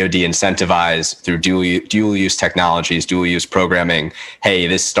the DoD incentivize through dual use technologies, dual use programming. Hey,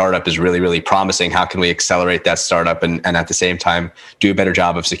 this startup is really, really promising. How can we accelerate that startup and at the same time do a better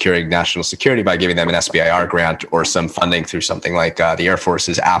job of securing national security by giving them an SBIR grant or some funding through something like the Air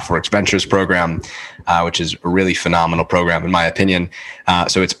Force's AFWERX Ventures program, which is a really phenomenal program in my opinion.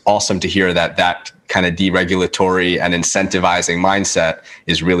 So it's awesome to hear that kind of deregulatory and incentivizing mindset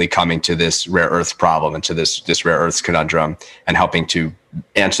is really coming to this rare earth problem and to this rare earths conundrum and helping to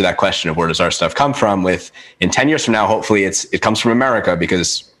answer that question of where does our stuff come from. With in 10 years from now, hopefully it comes from America,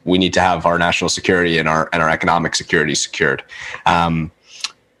 because we need to have our national security and our economic security secured.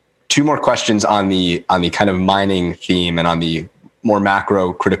 Two more questions on the kind of mining theme and on the more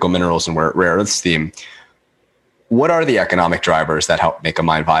macro critical minerals and rare earths theme. What are the economic drivers that help make a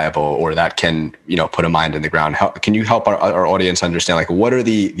mine viable, or that can, put a mine in the ground? Can you help our audience understand, like, what are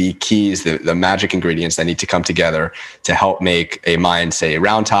the keys, the magic ingredients that need to come together to help make a mine, say,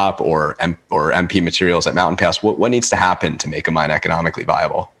 Round Top or MP Materials at Mountain Pass? What needs to happen to make a mine economically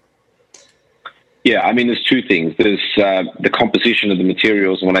viable? Yeah, I mean, there's two things. There's the composition of the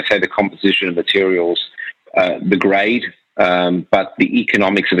materials. And when I say the composition of materials, the grade, but the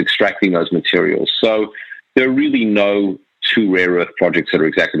economics of extracting those materials. So there are really no two rare earth projects that are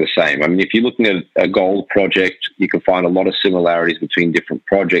exactly the same. I mean, if you're looking at a gold project, you can find a lot of similarities between different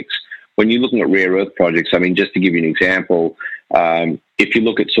projects. When you're looking at rare earth projects, I mean, just to give you an example, if you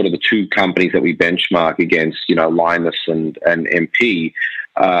look at sort of the two companies that we benchmark against, Lynas and MP,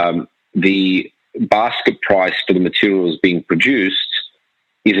 the basket price for the materials being produced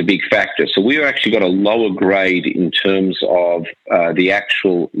is a big factor. So we've actually got a lower grade in terms of the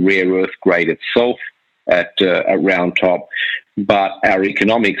actual rare earth grade itself at Round Top, but our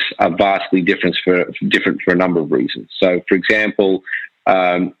economics are vastly different for a number of reasons. So, for example,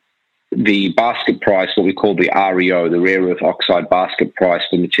 the basket price, what we call the REO, the rare earth oxide basket price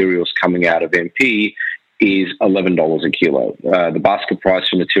for materials coming out of MP, is $11 a kilo. The basket price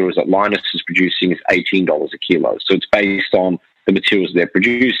for materials that Lynas is producing is $18 a kilo. So it's based on the materials they're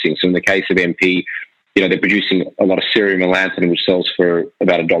producing. So in the case of MP, they're producing a lot of cerium and lanthanum, which sells for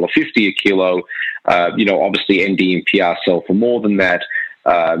about $1.50 a kilo. Obviously ND and PR sell for more than that.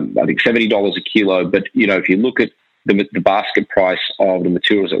 I think $70 a kilo. But, if you look at the basket price of the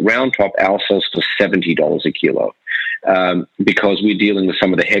materials at Round Top, ours sells for $70 a kilo. Because we're dealing with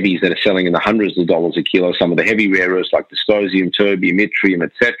some of the heavies that are selling in the hundreds of dollars a kilo, some of the heavy rare earths like dysprosium, terbium, yttrium,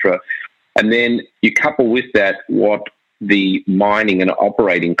 etc. And then you couple with that what the mining and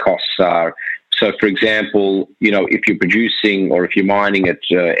operating costs are. So, for example, if you're producing or if you're mining at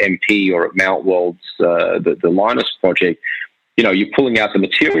MP or at Mount Weld's, the Lynas project, you're pulling out the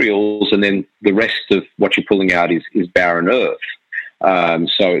materials and then the rest of what you're pulling out is barren earth.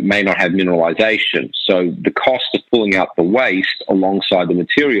 So it may not have mineralization. So the cost of pulling out the waste alongside the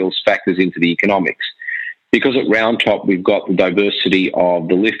materials factors into the economics. Because at Round Top, we've got the diversity of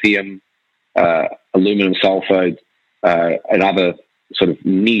the lithium, aluminum sulfide, and other sort of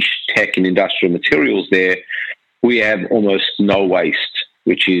niche tech and industrial materials there, we have almost no waste,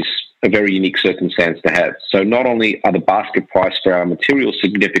 which is a very unique circumstance to have. So not only are the basket price for our materials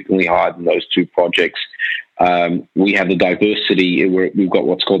significantly higher than those two projects, we have the diversity. We've got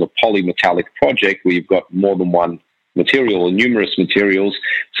what's called a polymetallic project, where you've got more than one material or numerous materials.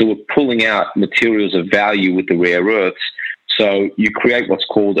 So we're pulling out materials of value with the rare earths. So you create what's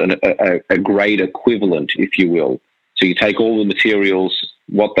called a grade equivalent, if you will. So you take all the materials,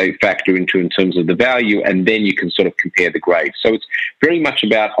 what they factor into in terms of the value, and then you can sort of compare the grade. So it's very much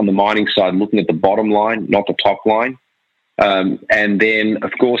about, on the mining side, looking at the bottom line, not the top line. And then,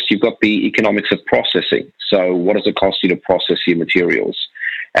 of course, you've got the economics of processing. So what does it cost you to process your materials?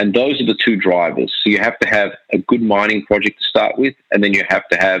 And those are the two drivers. So you have to have a good mining project to start with, and then you have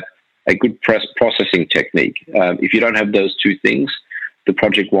to have a good processing technique. If you don't have those two things, the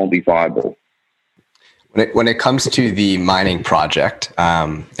project won't be viable. When it comes to the mining project,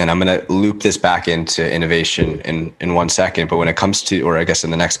 and I'm going to loop this back into innovation in 1 second, but when it comes to, or I guess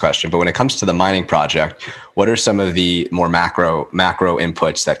in the next question, but when it comes to the mining project, what are some of the more macro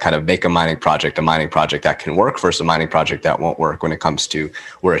inputs that kind of make a mining project that can work versus a mining project that won't work when it comes to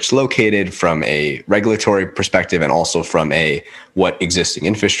where it's located from a regulatory perspective, and also from a what existing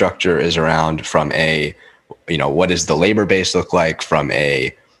infrastructure is around, from a, what does the labor base look like, from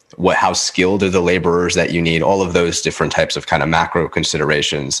a how skilled are the laborers that you need, all of those different types of kind of macro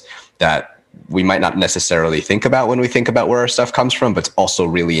considerations that we might not necessarily think about when we think about where our stuff comes from, but it's also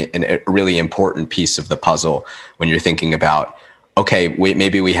really a really important piece of the puzzle when you're thinking about, okay,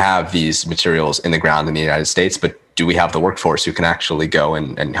 maybe we have these materials in the ground in the United States, but do we have the workforce who can actually go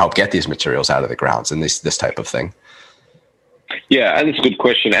and help get these materials out of the grounds, and this type of thing? Yeah, and it's a good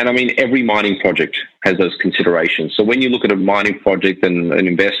question. And I mean, every mining project has those considerations. So when you look at a mining project and an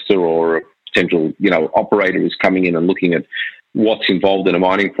investor or a potential, operator is coming in and looking at what's involved in a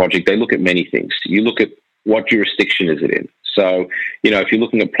mining project, they look at many things. You look at what jurisdiction is it in. So, if you're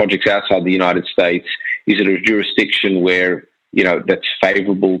looking at projects outside the United States, is it a jurisdiction where, that's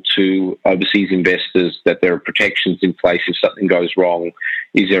favorable to overseas investors, that there are protections in place if something goes wrong?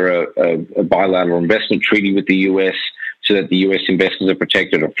 Is there a bilateral investment treaty with the US so that the US investors are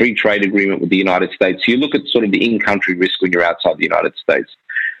protected, a free trade agreement with the United States? So you look at sort of the in-country risk when you're outside the United States.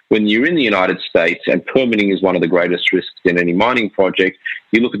 When you're in the United States, and permitting is one of the greatest risks in any mining project,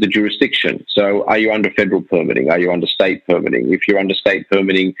 you look at the jurisdiction. So are you under federal permitting? Are you under state permitting? If you're under state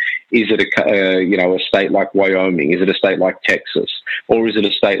permitting, is it a state like Wyoming? Is it a state like Texas? Or is it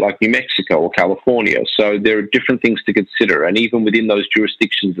a state like New Mexico or California? So there are different things to consider. And even within those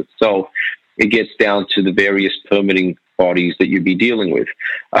jurisdictions itself, it gets down to the various permitting bodies that you'd be dealing with.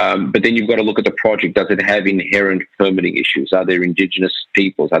 But then you've got to look at the project. Does it have inherent permitting issues? Are there indigenous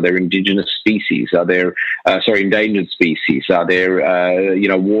peoples? Are there indigenous species? Are there, endangered species? Are there,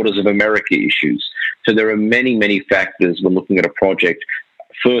 Waters of America issues? So there are many, many factors when looking at a project.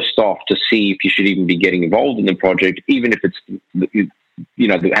 First off, to see if you should even be getting involved in the project, even if it's,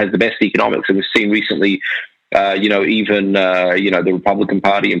 has the best economics. And we've seen recently, the Republican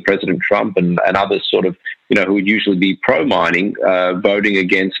Party and President Trump and others sort of, who would usually be pro-mining, voting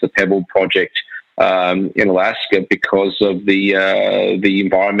against the Pebble project in Alaska because of the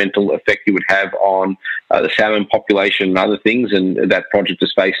environmental effect it would have on the salmon population and other things. And that project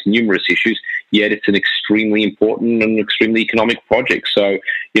has faced numerous issues, yet it's an extremely important and extremely economic project. So,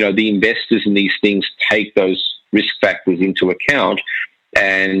 the investors in these things take those risk factors into account.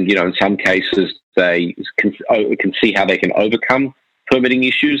 And, in some cases, they can see how they can overcome permitting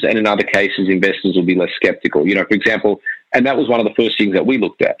issues. And in other cases, investors will be less skeptical. For example, and that was one of the first things that we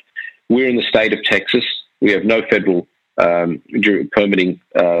looked at. We're in the state of Texas. We have no federal permitting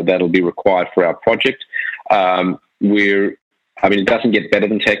that'll be required for our project. It doesn't get better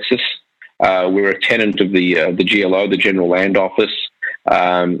than Texas. We're a tenant of the GLO, the General Land Office.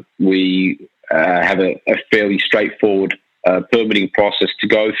 We have a fairly straightforward permitting process to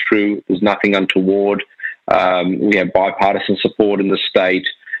go through. There's nothing untoward. We have bipartisan support in the state.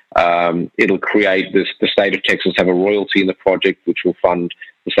 It'll create this. The state of Texas have a royalty in the project, which will fund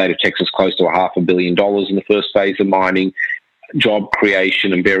the state of Texas close to $500 million in the first phase of mining, job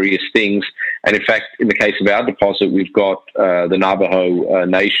creation and various things. And in fact, in the case of our deposit, we've got the Navajo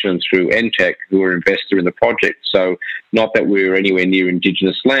Nation through NTEC, who are an investor in the project. So not that we're anywhere near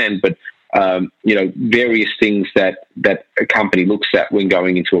indigenous land, but various things that a company looks at when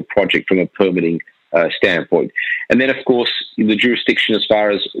going into a project from a permitting standpoint. And then, of course, the jurisdiction as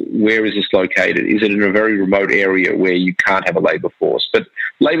far as where is this located? Is it in a very remote area where you can't have a labour force? But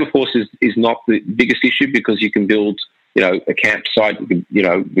labour force is not the biggest issue, because you can build, a campsite,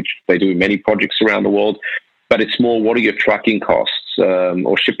 which they do in many projects around the world. But it's more, what are your trucking costs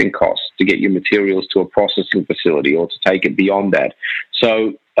or shipping costs to get your materials to a processing facility or to take it beyond that?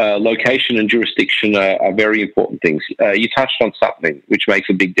 So location and jurisdiction are very important things. You touched on something which makes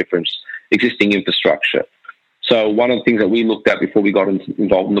a big difference: existing infrastructure. So one of the things that we looked at before we got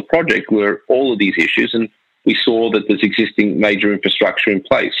involved in the project were all of these issues, and we saw that there's existing major infrastructure in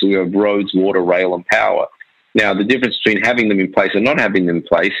place. So we have roads, water, rail, and power. Now, the difference between having them in place and not having them in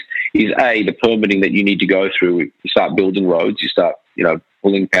place is, A, the permitting that you need to go through. You start building roads, you start,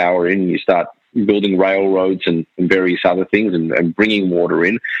 pulling power in, you start building railroads and various other things and bringing water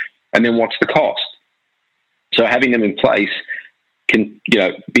in. And then what's the cost? So having them in place can,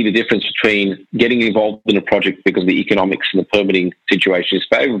 be the difference between getting involved in a project because the economics and the permitting situation is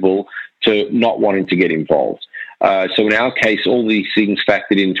favorable to not wanting to get involved. So in our case, all these things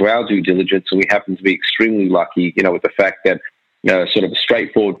factored into our due diligence, and we happen to be extremely lucky, with the fact that sort of a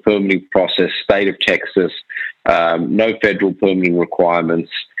straightforward permitting process, state of Texas, no federal permitting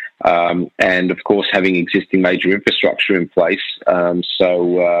requirements, and of course having existing major infrastructure in place.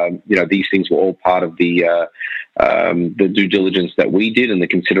 These things were all part of the due diligence that we did and the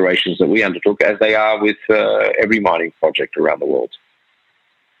considerations that we undertook, as they are with every mining project around the world.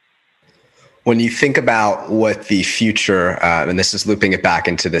 When you think about what the future, and this is looping it back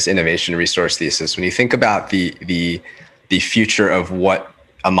into this innovation resource thesis, when you think about the future of what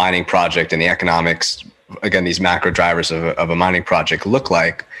a mining project and the economics, again, these macro drivers of a mining project look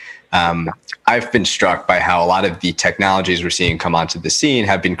like, I've been struck by how a lot of the technologies we're seeing come onto the scene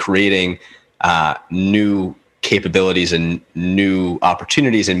have been creating new capabilities and new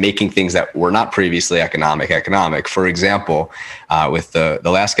opportunities and making things that were not previously economic. For example, with the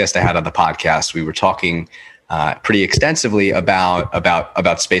last guest I had on the podcast, we were talking pretty extensively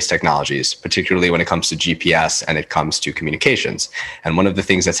about space technologies, particularly when it comes to GPS and it comes to communications. And one of the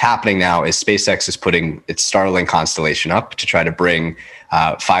things that's happening now is SpaceX is putting its Starlink constellation up to try to bring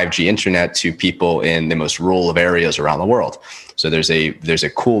 5G internet to people in the most rural of areas around the world. So there's a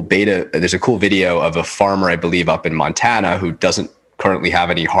cool video of a farmer, I believe, up in Montana who doesn't currently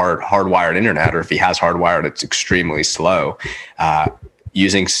have any hardwired internet, or if he has hardwired, it's extremely slow.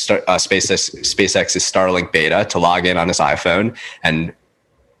 Using SpaceX's Starlink beta to log in on his iPhone and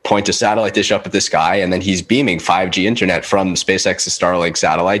point a satellite dish up at the sky, and then he's beaming 5G internet from SpaceX's Starlink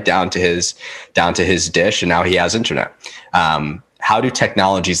satellite down to his dish, and now he has internet. How do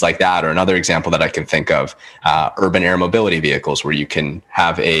technologies like that, or another example that I can think of, urban air mobility vehicles, where you can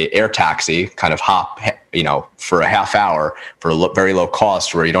have a air taxi kind of hop, for a half hour for a very low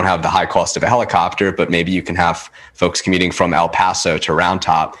cost, where you don't have the high cost of a helicopter, but maybe you can have folks commuting from El Paso to Round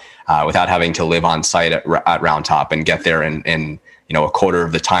Top without having to live on site at Round Top and get there in a quarter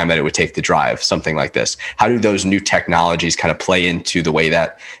of the time that it would take to drive, something like this. How do those new technologies kind of play into the way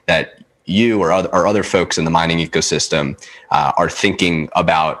that you or other folks in the mining ecosystem are thinking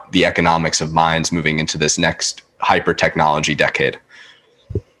about the economics of mines moving into this next hyper technology decade?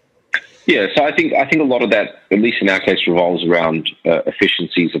 Yeah, so I think a lot of that, at least in our case, revolves around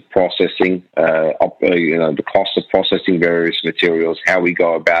efficiencies of processing, the cost of processing various materials, how we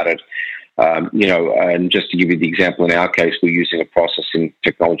go about it. And just to give you the example, in our case, we're using a processing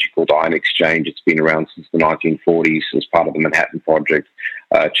technology called ion exchange. It's been around since the 1940s as part of the Manhattan Project.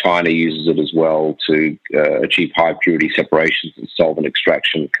 China uses it as well to achieve high purity separations that solvent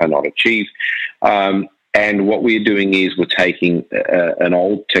extraction cannot achieve. And what we're doing is we're taking an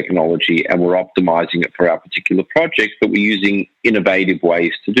old technology and we're optimizing it for our particular project, but we're using innovative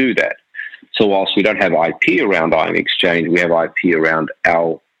ways to do that. So whilst we don't have IP around ion exchange, we have IP around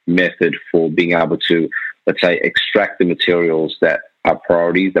our method for being able to, let's say, extract the materials that are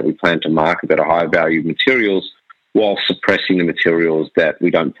priorities that we plan to market, that are high value materials, while suppressing the materials that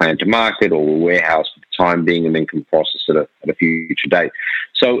we don't plan to market or will warehouse for the time being and then can process it at a future date.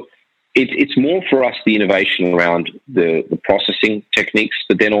 So it's more for us the innovation around the processing techniques,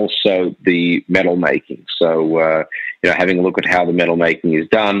 but then also the metal making. So, having a look at how the metal making is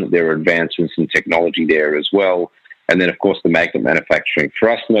done. There are advancements in technology there as well. And then, of course, the magnet manufacturing. For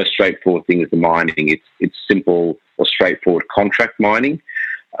us, the most straightforward thing is the mining. It's simple or straightforward contract mining.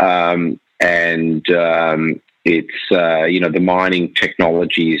 The mining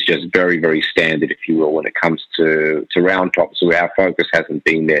technology is just very, very standard, if you will, when it comes to round top. So our focus hasn't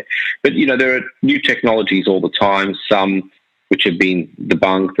been there. But, there are new technologies all the time, some which have been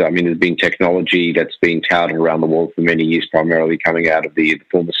debunked. I mean, there's been technology that's been touted around the world for many years, primarily coming out of the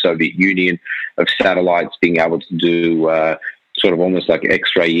former Soviet Union, of satellites being able to do sort of almost like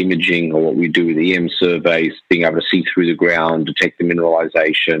X-ray imaging, or what we do with EM surveys, being able to see through the ground, detect the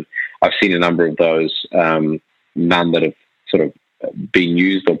mineralization. I've seen a number of those, none that have sort of been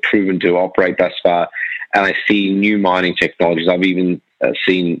used or proven to operate thus far. And I see new mining technologies. I've even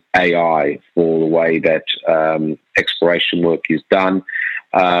seen AI for the way that exploration work is done.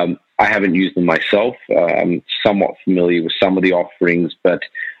 I haven't used them myself. I'm somewhat familiar with some of the offerings, but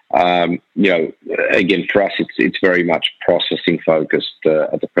again, for us, it's very much processing focused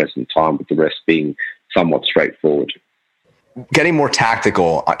at the present time, with the rest being somewhat straightforward. Getting more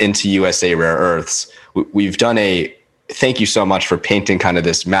tactical into USA Rare Earths, we've done thank you so much for painting kind of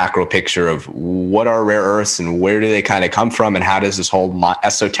this macro picture of what are rare earths and where do they kind of come from, and how does this whole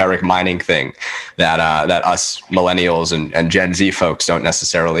esoteric mining thing that us millennials and Gen Z folks don't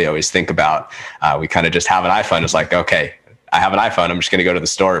necessarily always think about. We kind of just have an iPhone. It's like, okay, I have an iPhone. I'm just going to go to the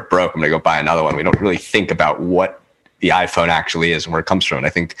store. It broke. I'm going to go buy another one. We don't really think about what the iPhone actually is and where it comes from. And I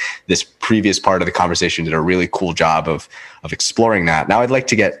think this previous part of the conversation did a really cool job of exploring that. Now I'd like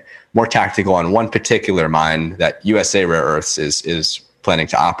to get more tactical on one particular mine that USA Rare Earths is planning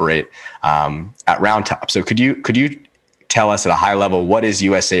to operate at Round Top. So could you tell us at a high level, what is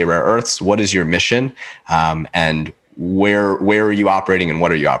USA Rare Earths? What is your mission? And where are you operating and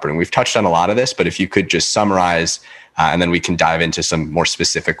what are you operating? We've touched on a lot of this, but if you could just summarize, and then we can dive into some more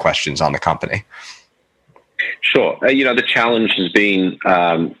specific questions on the company. Sure. The challenge has been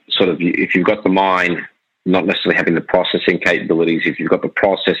sort of, if you've got the mine, not necessarily having the processing capabilities. If you've got the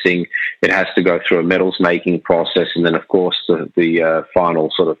processing, it has to go through a metals making process. And then, of course, the final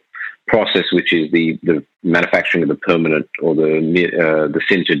sort of process, which is the manufacturing of the permanent or the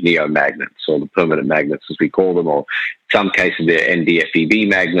sintered neomagnets, or the permanent magnets, as we call them, or in some cases, they're NdFeB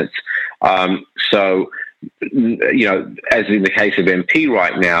magnets. As in the case of MP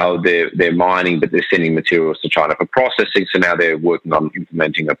right now, they're mining, but they're sending materials to China for processing. So now they're working on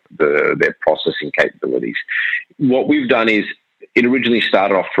implementing their processing capabilities. What we've done is, it originally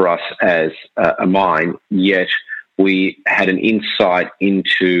started off for us as a mine, yet we had an insight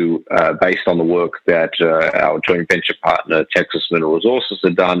into, based on the work that our joint venture partner, Texas Mineral Resources,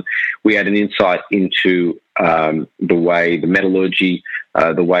 had done, we had an insight into the way the metallurgy,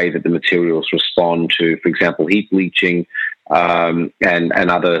 the way that the materials respond to, for example, heap leaching and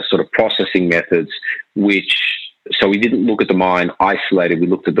other sort of processing methods, so we didn't look at the mine isolated. We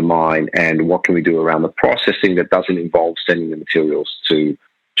looked at the mine and what can we do around the processing that doesn't involve sending the materials to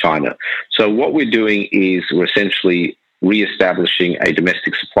China. So what we're doing is we're essentially reestablishing a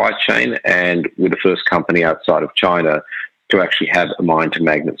domestic supply chain, and we're the first company outside of China to actually have a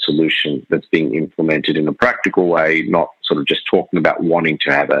mine-to-magnet solution that's being implemented in a practical way, not sort of just talking about wanting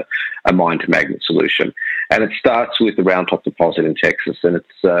to have a mine-to-magnet solution. And it starts with the Round Top deposit in Texas, and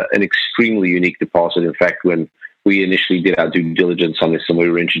it's an extremely unique deposit. In fact, when we initially did our due diligence on this and we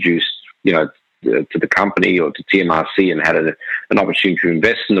were introduced, to the company or to TMRC and had an opportunity to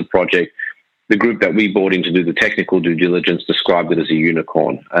invest in the project, the group that we brought in to do the technical due diligence described it as a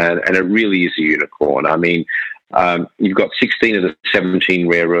unicorn. And it really is a unicorn. I mean, you've got 16 of the 17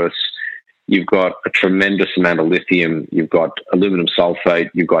 rare earths. You've got a tremendous amount of lithium. You've got aluminum sulfate.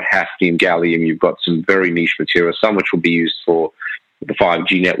 You've got hafnium, gallium. You've got some very niche materials, some which will be used for the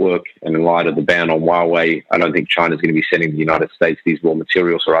 5G network. And in light of the ban on Huawei, I don't think China's going to be sending the United States these raw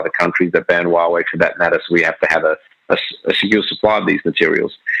materials, or other countries that ban Huawei for that matter. So we have to have a secure supply of these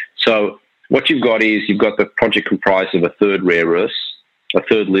materials. So what you've got is you've got the project comprised of a third rare earths, a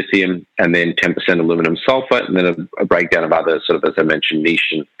third lithium, and then 10% aluminum sulfate, and then a breakdown of other sort of, as I mentioned,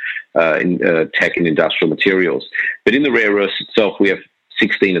 niche and tech and industrial materials. But in the rare earths itself, we have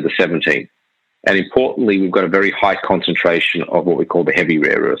 16 of the 17. And importantly, we've got a very high concentration of what we call the heavy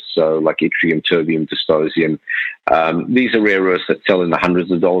rare earths, so like yttrium, terbium, dysprosium. These are rare earths that sell in the hundreds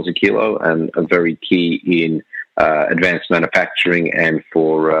of dollars a kilo and are very key in advanced manufacturing and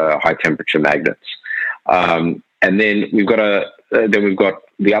for high temperature magnets. And then we've got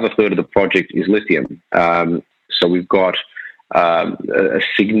the other third of the project is lithium. So we've got a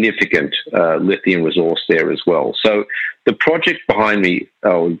significant lithium resource there as well. So the project behind me,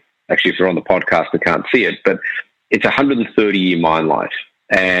 actually, if you're on the podcast, I can't see it, but it's a 130-year mine life.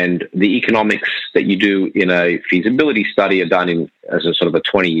 And the economics that you do in a feasibility study are done as a sort of a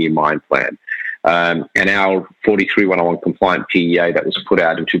 20-year mine plan. And our 43101 compliant PEA that was put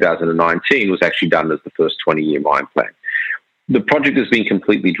out in 2019 was actually done as the first 20-year mine plan. The project has been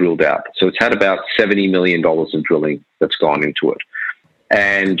completely drilled out. So it's had about $70 million of drilling that's gone into it.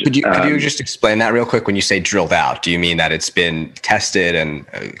 And could you just explain that real quick? When you say drilled out, do you mean that it's been tested? And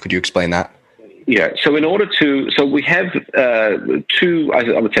could you explain that? Yeah. So we have two,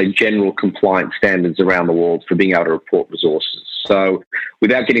 I would say, general compliance standards around the world for being able to report resources. So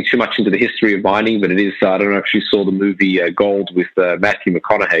without getting too much into the history of mining, but it is, I don't know if you saw the movie Gold with Matthew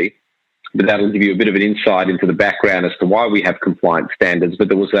McConaughey, but that'll give you a bit of an insight into the background as to why we have compliance standards. But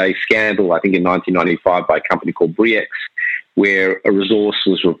there was a scandal, I think, in 1995 by a company called Bre-X, where a resource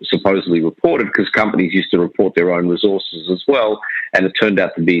was supposedly reported because companies used to report their own resources as well, and it turned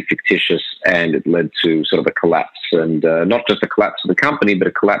out to be fictitious, and it led to sort of a collapse, and not just a collapse of the company, but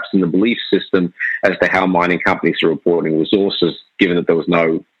a collapse in the belief system as to how mining companies are reporting resources, given that there was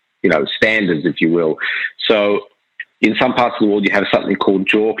no, standards, if you will. So in some parts of the world, you have something called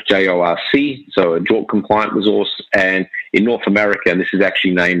JORC, J-O-R-C, so a JORC compliant resource. And in North America, and this is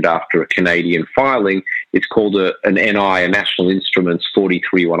actually named after a Canadian filing, it's called an NI, a National Instruments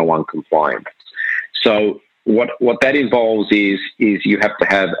 43101 compliance. So what that involves is you have to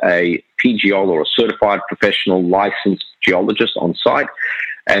have a PGeol or a certified professional licensed geologist on site,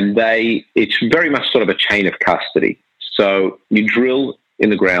 and it's very much sort of a chain of custody. So you drill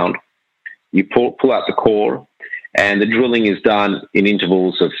in the ground, you pull out the core, and the drilling is done in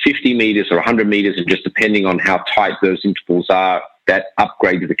intervals of 50 meters or 100 meters, and just depending on how tight those intervals are, that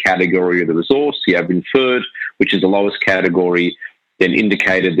upgrades the category of the resource. You have inferred, which is the lowest category, then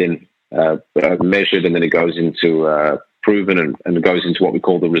indicated, then measured, and then it goes into proven, and it goes into what we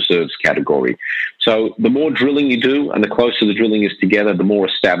call the reserves category. So the more drilling you do, and the closer the drilling is together, the more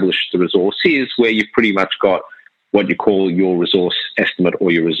established the resource is, where you've pretty much got what you call your resource estimate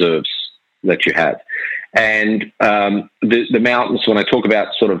or your reserves that you have. And the mountains, when I talk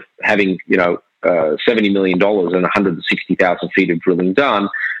about sort of having, $70 million and 160,000 feet of drilling done,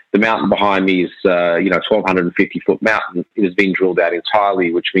 the mountain behind me is, 1,250-foot mountain. It has been drilled out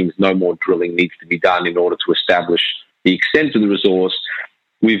entirely, which means no more drilling needs to be done in order to establish the extent of the resource.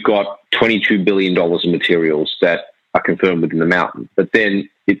 We've got $22 billion of materials that are confirmed within the mountain. But then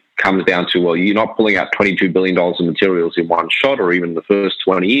it comes down to, well, you're not pulling out $22 billion of materials in one shot or even the first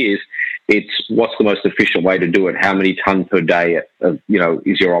 20 years. It's what's the most efficient way to do it? How many ton per day,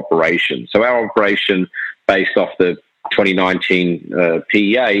 is your operation? So our operation, based off the 2019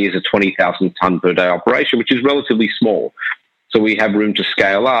 PEA, is a 20,000 ton per day operation, which is relatively small. So we have room to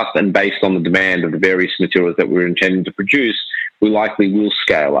scale up, and based on the demand of the various materials that we're intending to produce, we likely will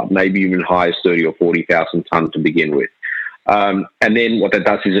scale up, maybe even high as 30 or 40,000 ton to begin with. And then what that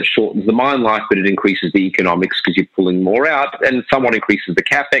does is it shortens the mine life, but it increases the economics because you're pulling more out, and somewhat increases the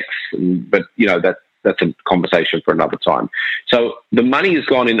capex. But that's a conversation for another time. So the money has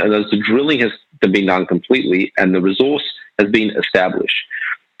gone in, and as the drilling has been done completely, and the resource has been established.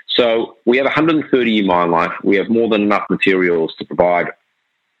 So we have a 130-year mine life. We have more than enough materials to provide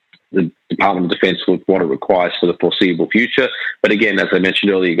the Department of Defense with what it requires for the foreseeable future. But again, as I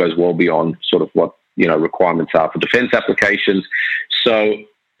mentioned earlier, it goes well beyond sort of what requirements are for defense applications. So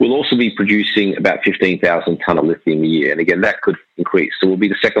we'll also be producing about 15,000 ton of lithium a year. And again, that could increase. So we'll be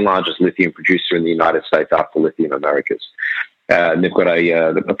the second largest lithium producer in the United States after Lithium Americas. And they've got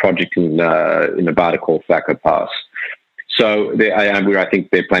a project in Nevada called Thacker Pass. So I think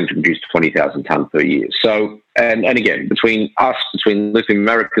they're planning to produce 20,000 tons per year. So, and again, between us, between Lithium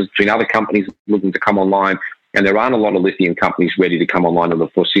Americas, between other companies looking to come online, and there aren't a lot of lithium companies ready to come online in the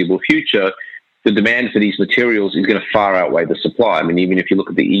foreseeable future, the demand for these materials is going to far outweigh the supply. I mean, even if you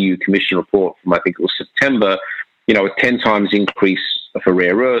look at the EU Commission report from, I think it was September, a 10 times increase for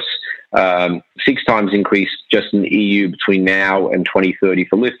rare earths, 6 times increase just in the EU between now and 2030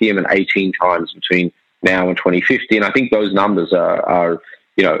 for lithium, and 18 times between now and 2050. And I think those numbers are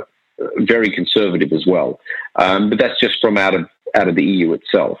very conservative as well. But that's just from out of the EU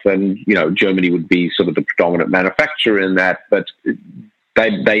itself. And, Germany would be sort of the predominant manufacturer in that, but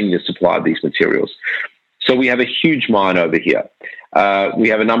they need a supply of these materials. So we have a huge mine over here. We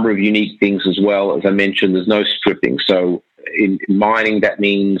have a number of unique things as well. As I mentioned, there's no stripping. So in mining, that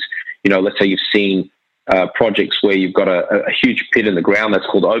means, let's say you've seen projects where you've got a huge pit in the ground that's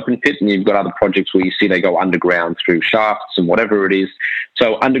called open pit, and you've got other projects where you see they go underground through shafts and whatever it is.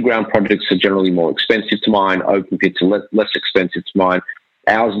 So underground projects are generally more expensive to mine. Open pits are less expensive to mine.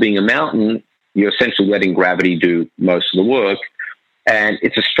 Ours being a mountain, you're essentially letting gravity do most of the work. and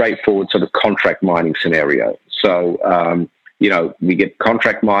it's a straightforward sort of contract mining scenario. So, we get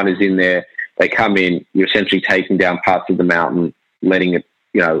contract miners in there. They come in. You're essentially taking down parts of the mountain, letting it,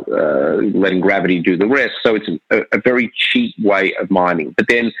 letting gravity do the rest. So it's a very cheap way of mining. But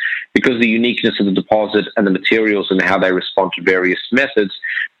then, because of the uniqueness of the deposit and the materials and how they respond to various methods,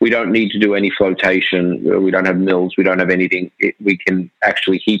 we don't need to do any flotation. We don't have mills. We don't have anything. We can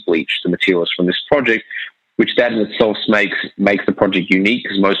actually heap leach the materials from this project, which that in itself makes the project unique,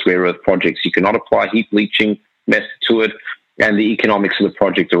 because most rare earth projects, you cannot apply heap leaching method to it. And the economics of the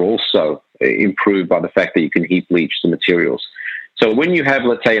project are also improved by the fact that you can heap leach the materials. So when you have,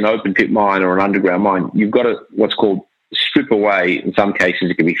 let's say, an open pit mine or an underground mine, you've got to what's called strip away. In some cases,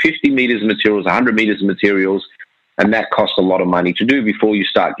 it can be 50 meters of materials, 100 meters of materials, and that costs a lot of money to do before you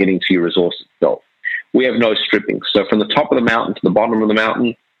start getting to your resource itself. We have no stripping. So from the top of the mountain to the bottom of the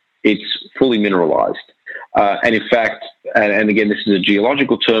mountain, it's fully mineralized. And in fact, and again, this is a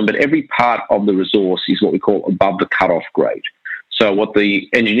geological term, but every part of the resource is what we call above the cutoff grade. So what the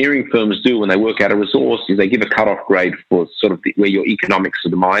engineering firms do when they work out a resource is they give a cutoff grade for sort of where your economics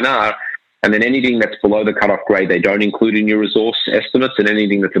of the mine are, and then anything that's below the cutoff grade they don't include in your resource estimates, and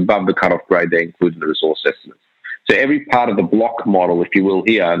anything that's above the cutoff grade they include in the resource estimates. So every part of the block model, if you will,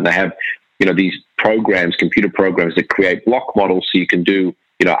 here, and they have these programs, computer programs that create block models so you can do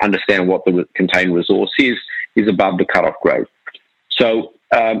understand what the contained resource is above the cutoff grade. So,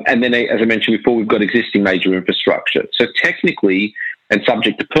 and then, as I mentioned before, we've got existing major infrastructure. So technically, and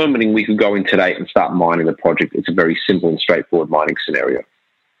subject to permitting, we could go in today and start mining the project. It's a very simple and straightforward mining scenario.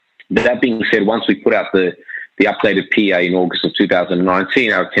 That being said, once we put out the updated PA in August of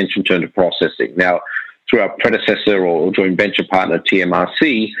 2019, our attention turned to processing. Now, through our predecessor or joint venture partner,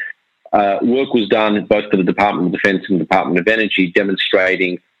 TMRC, work was done both for the Department of Defense and the Department of Energy,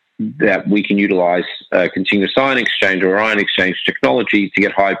 demonstrating that we can utilize continuous ion exchange or ion exchange technology to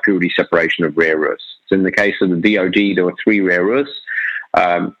get high purity separation of rare earths. So in the case of the DoD, there were 3 rare earths,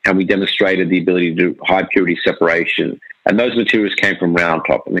 and we demonstrated the ability to do high purity separation. And those materials came from Round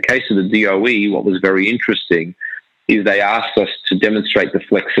Top. In the case of the DOE, what was very interesting is they asked us to demonstrate the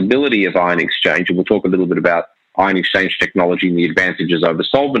flexibility of ion exchange, and we'll talk a little bit about ion exchange technology and the advantages over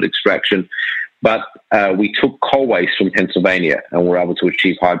solvent extraction. But we took coal waste from Pennsylvania, and we're able to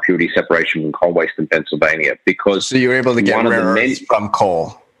achieve high purity separation from coal waste in Pennsylvania because. So you were able to get rare earths from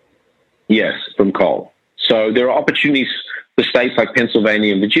coal. Yes, from coal. So there are opportunities for states like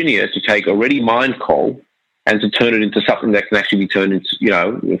Pennsylvania and Virginia to take already mined coal and to turn it into something that can actually be turned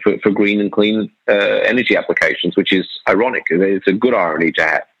into, for green and clean energy applications, which is ironic. It's a good irony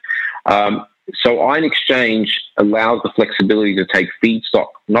to have. So ion exchange allows the flexibility to take feedstock,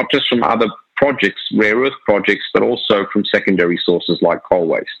 not just from other projects, rare earth projects, but also from secondary sources like coal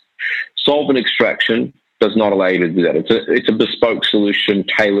waste. Solvent extraction does not allow you to do that. It's a bespoke solution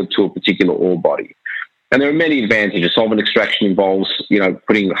tailored to a particular ore body. And there are many advantages. Solvent extraction involves,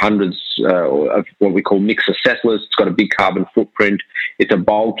 putting hundreds of what we call mixer settlers. It's got a big carbon footprint. It's a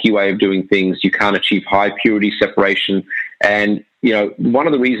bulky way of doing things. You can't achieve high purity separation. And, one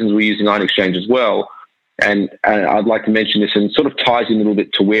of the reasons we're using ion exchange as well, and I'd like to mention this, and sort of ties in a little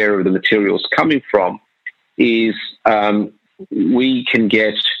bit to where the material's coming from, is we can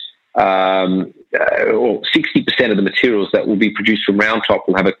get 60% of the materials that will be produced from Round Top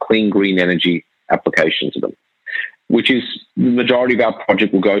will have a clean green energy application to them, which is the majority of our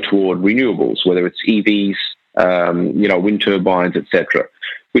project will go toward renewables, whether it's EVs, wind turbines, etc.,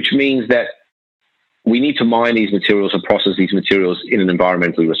 which means that we need to mine these materials and process these materials in an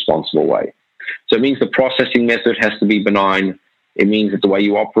environmentally responsible way. So it means the processing method has to be benign. It means that the way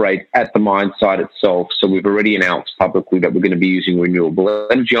you operate at the mine site itself. So we've already announced publicly that we're going to be using renewable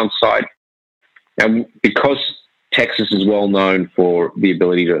energy on site. And because Texas is well known for the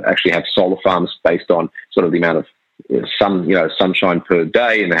ability to actually have solar farms based on sort of the amount of sunshine per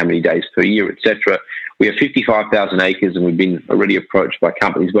day and how many days per year, etc. We have 55,000 acres, and we've been already approached by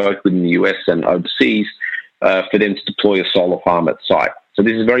companies both within the US and overseas for them to deploy a solar farm at site. So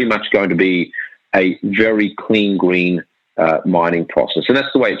this is very much going to be a very clean, green mining process, and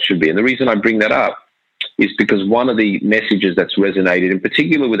that's the way it should be. And the reason I bring that up is because one of the messages that's resonated, in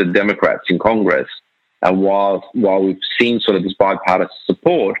particular with the Democrats in Congress, and while we've seen sort of this bipartisan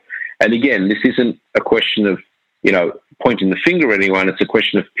support, and again, this isn't a question of pointing the finger at anyone. It's a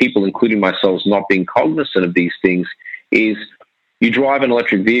question of people, including myself, not being cognizant of these things, is you drive an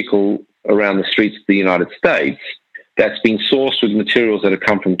electric vehicle around the streets of the United States that's been sourced with materials that have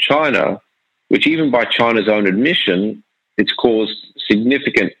come from China, which even by China's own admission, it's caused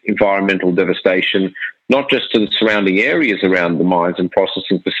significant environmental devastation, not just to the surrounding areas around the mines and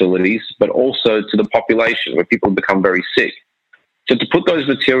processing facilities, but also to the population, where people have become very sick. So to put those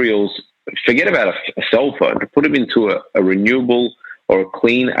materials, forget about a cell phone, to put them into a renewable or a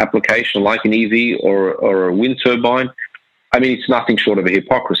clean application like an EV or a wind turbine, I mean, it's nothing short of a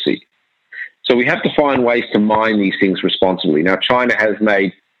hypocrisy. So we have to find ways to mine these things responsibly. Now, China has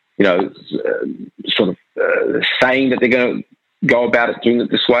made, saying that they're going to go about it doing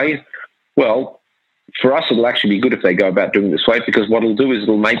it this way. Well, for us, it'll actually be good if they go about doing it this way, because what it'll do is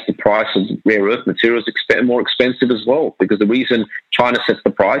it'll make the price of rare earth materials more expensive as well. Because the reason China sets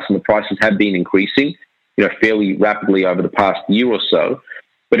the price, and the prices have been increasing, fairly rapidly over the past year or so.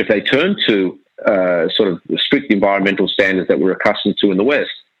 But if they turn to sort of strict environmental standards that we're accustomed to in the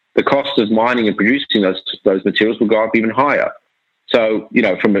West, the cost of mining and producing those materials will go up even higher. So,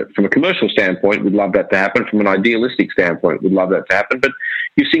 from a commercial standpoint, we'd love that to happen. From an idealistic standpoint, we'd love that to happen. But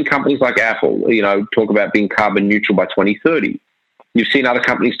you've seen companies like Apple, talk about being carbon neutral by 2030. You've seen other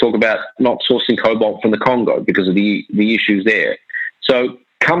companies talk about not sourcing cobalt from the Congo because of the issues there. So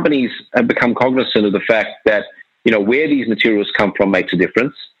companies have become cognizant of the fact that, where these materials come from makes a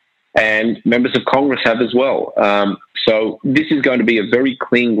difference. And members of Congress have as well. So this is going to be a very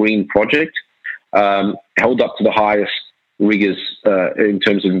clean green project, held up to the highest rigors in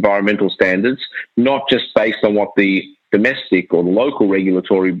terms of environmental standards, not just based on what the domestic or the local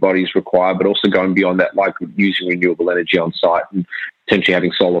regulatory bodies require, but also going beyond that, like using renewable energy on site and potentially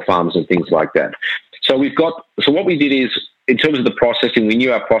having solar farms and things like that. So what we did is, in terms of the processing, we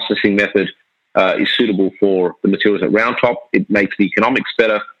knew our processing method is suitable for the materials at Round Top. It makes the economics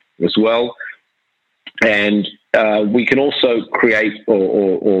better as well. And we can also create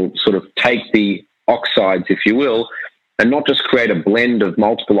or sort of take the oxides, if you will, and not just create a blend of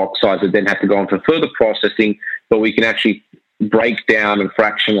multiple oxides that then have to go on for further processing, but we can actually break down and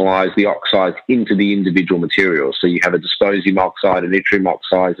fractionalize the oxides into the individual materials. So you have a dysprosium oxide, an yttrium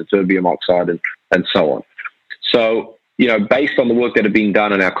oxide, a terbium oxide, and so on. So, based on the work that had been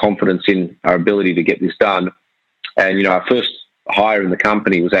done and our confidence in our ability to get this done, and, our first hire in the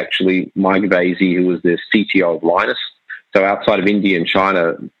company was actually Mike Vasey, who was the CTO of Lynas. So outside of India and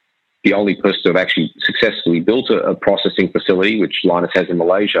China, the only person to have actually successfully built a processing facility, which Lynas has in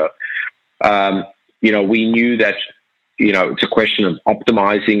Malaysia. We knew that, it's a question of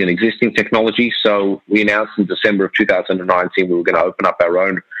optimizing an existing technology. So we announced in December of 2019 we were going to open up our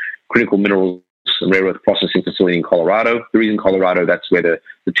own critical minerals and rare earth processing facility in Colorado. The reason Colorado, that's where the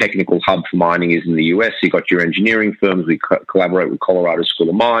technical hub for mining is in the US. You've got your engineering firms. We collaborate with Colorado School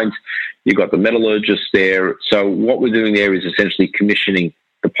of Mines. You've got the metallurgists there. So what we're doing there is essentially commissioning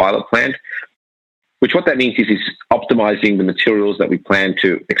the pilot plant, which what that means is optimizing the materials that we plan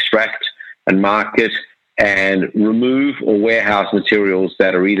to extract and market, and remove or warehouse materials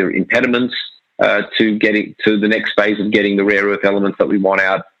that are either impediments to getting to the next phase of getting the rare earth elements that we want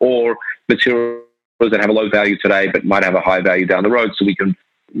out, or materials that have a low value today but might have a high value down the road, so we can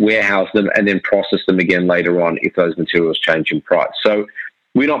warehouse them and then process them again later on if those materials change in price. So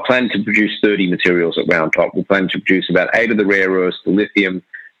we're not planning to produce 30 materials at Round Top. We're planning to produce about 8 of the rare earths, the lithium,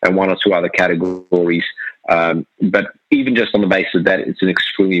 and 1 or 2 other categories. But even just on the basis of that, it's an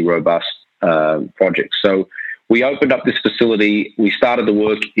extremely robust project. So we opened up this facility. We started the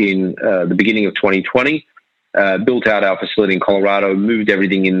work in the beginning of 2020, built out our facility in Colorado, moved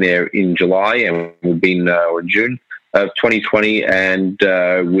everything in there in July, and we've been in June of 2020, and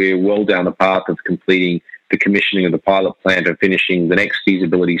we're well down the path of completing the commissioning of the pilot plant and finishing the next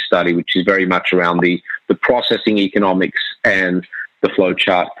feasibility study, which is very much around the processing economics and the flow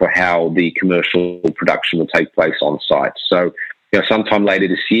chart for how the commercial production will take place on site. So, sometime later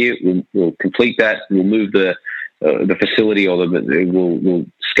this year, we'll complete that. We'll move the facility, or we'll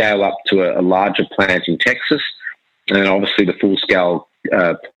scale up to a larger plant in Texas, and obviously the full scale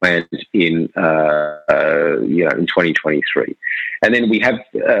plant in 2023. And then we have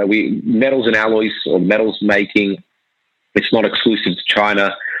metals and alloys, or metals making. It's not exclusive to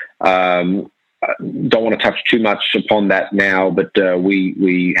China. Don't want to touch too much upon that now, but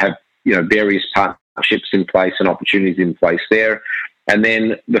we have various partnerships in place and opportunities in place there. And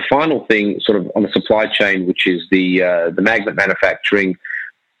then the final thing, sort of on the supply chain, which is the magnet manufacturing.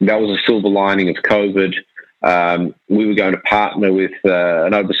 That was a silver lining of COVID. We were going to partner with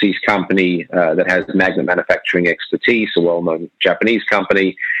an overseas company that has magnet manufacturing expertise, a well-known Japanese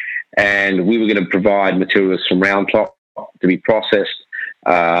company, and we were going to provide materials from Round Top to be processed.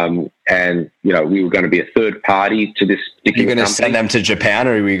 And we were going to be a third party to this particular company. You're going to send them to Japan,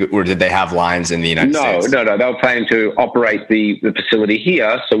 or did they have lines in the United States? No. They were planning to operate the facility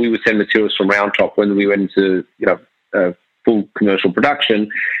here, so we would send materials from Round Top when we went into full commercial production,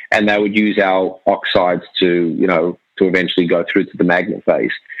 and they would use our oxides to eventually go through to the magnet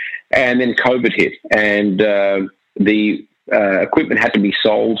phase. And then COVID hit, and the equipment had to be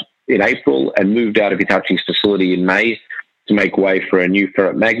sold in April and moved out of Hitachi's facility in May to make way for a new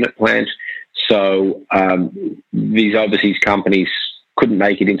ferrite magnet plant. So these overseas companies couldn't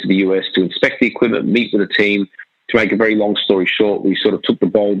make it into the US to inspect the equipment, meet with the team. To make a very long story short, we sort of took the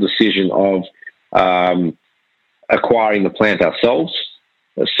bold decision of acquiring the plant ourselves.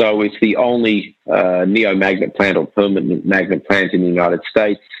 So it's the only neo-magnet plant or permanent magnet plant in the United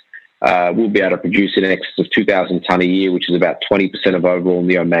States. We'll be able to produce in excess of 2,000 tonne a year, which is about 20% of overall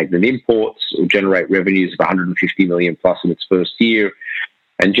neo-magnet imports. It will generate revenues of 150 million plus in its first year.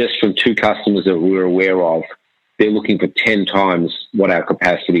 And just from 2 customers that we're aware of, they're looking for 10 times what our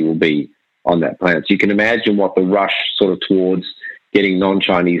capacity will be on that plant. So you can imagine what the rush sort of towards getting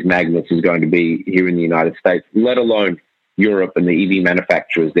non-Chinese magnets is going to be here in the United States, let alone Europe and the EV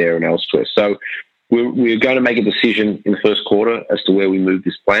manufacturers there and elsewhere. So we're going to make a decision in the first quarter as to where we move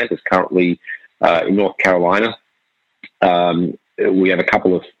this plant. It's currently in North Carolina. We have a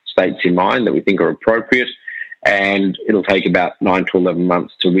couple of states in mind that we think are appropriate, and it'll take about 9 to 11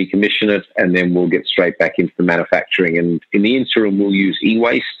 months to recommission it, and then we'll get straight back into the manufacturing. And in the interim, we'll use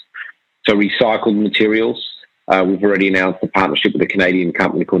e-waste, so recycled materials. We've already announced a partnership with a Canadian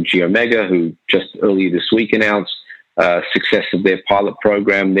company called Geomega, who just earlier this week announced success of their pilot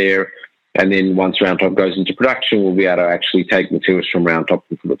program there. And then once Round Top goes into production, we'll be able to actually take materials from Round Top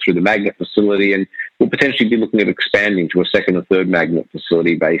and put it through the magnet facility. And we'll potentially be looking at expanding to a second or third magnet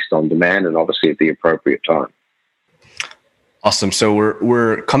facility based on demand and obviously at the appropriate time. Awesome. So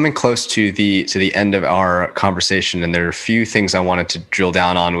we're coming close to the end of our conversation, and there are a few things I wanted to drill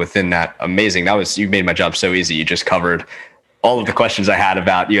down on within that. Amazing. You made my job so easy. You just covered all of the questions I had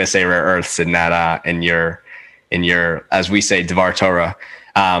about USA Rare Earths in that in your as we say Devar Torah.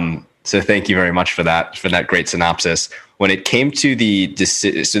 So thank you very much for that great synopsis. When it came to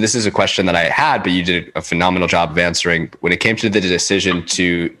so this is a question that I had, but you did a phenomenal job of answering. When it came to the decision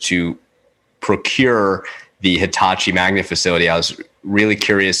to procure the Hitachi magnet facility, I was really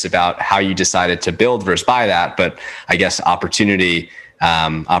curious about how you decided to build versus buy that. But I guess opportunity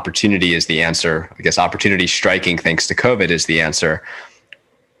is the answer. I guess opportunity striking thanks to COVID is the answer.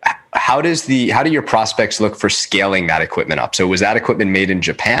 How do your prospects look for scaling that equipment up? So was that equipment made in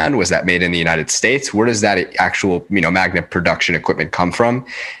Japan? Was that made in the United States? Where does that actual magnet production equipment come from?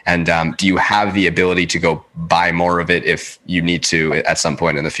 And do you have the ability to go buy more of it if you need to at some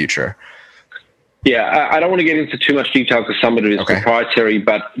point in the future? Yeah, I don't want to get into too much detail because some of it is proprietary,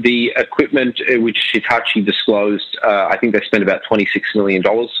 but the equipment which Hitachi disclosed, I think they spent about $26 million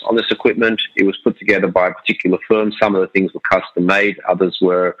on this equipment. It was put together by a particular firm. Some of the things were custom made, others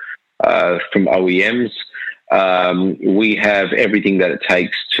were from OEMs. We have everything that it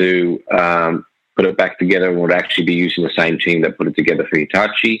takes to put it back together, and would actually be using the same team that put it together for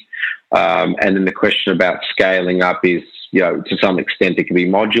Hitachi. And then the question about scaling up is, to some extent it can be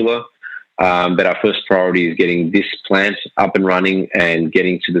modular. But our first priority is getting this plant up and running and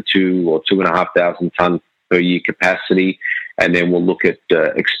getting to the 2,000 or 2,500 tonne per year capacity. And then we'll look at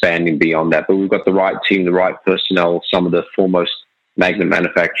expanding beyond that. But we've got the right team, the right personnel, some of the foremost magnet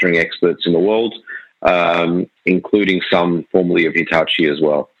manufacturing experts in the world, including some formerly of Hitachi as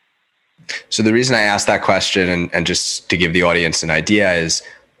well. So the reason I asked that question, and just to give the audience an idea, is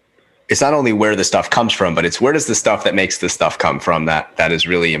it's not only where the stuff comes from, but it's where does the stuff that makes the stuff come from that is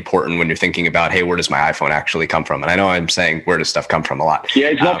really important when you're thinking about, hey, where does my iPhone actually come from? And I know I'm saying where does stuff come from a lot. Yeah,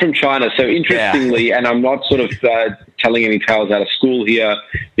 it's not from China. So interestingly, and I'm not sort of telling any tales out of school here,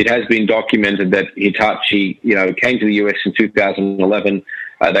 it has been documented that Hitachi, came to the US in 2011.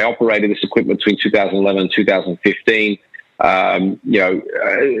 They operated this equipment between 2011 and 2015.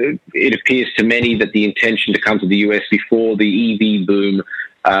 It appears to many that the intention to come to the US before the EV boom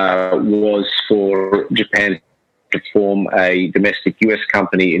was for Japan to form a domestic US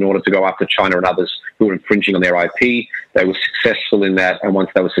company in order to go after China and others who were infringing on their IP. They were successful in that, and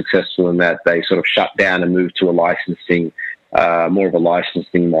once they were successful in that, they sort of shut down and moved to a licensing, more of a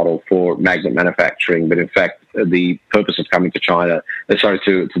licensing model for magnet manufacturing. But in fact, the purpose of coming to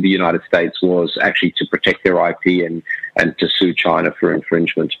the United States was actually to protect their IP and to sue China for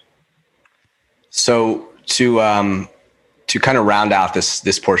infringement. So to kind of round out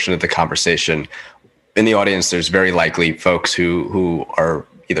this portion of the conversation, in the audience, there's very likely folks who are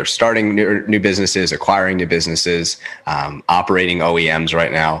either starting new businesses, acquiring new businesses, operating OEMs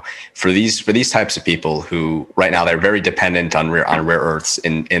right now. For these types of people who right now they're very dependent on rare earths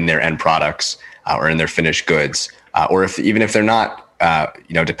in their end products or in their finished goods, or even if they're not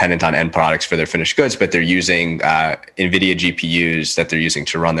dependent on end products for their finished goods, but they're using NVIDIA GPUs that they're using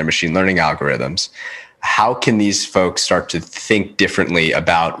to run their machine learning algorithms. how can these folks start to think differently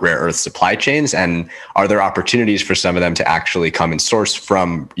about rare earth supply chains? And are there opportunities for some of them to actually come and source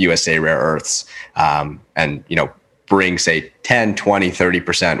from USA Rare Earths and, bring, say, 10, 20,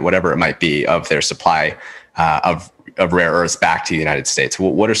 30%, whatever it might be, of their supply of rare earths back to the United States?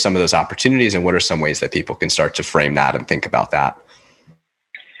 What are some of those opportunities, and what are some ways that people can start to frame that and think about that?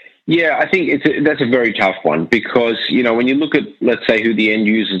 Yeah, I think that's a very tough one because, when you look at, let's say, who the end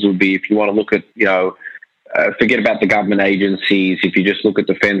users would be, if you want to look at, forget about the government agencies, if you just look at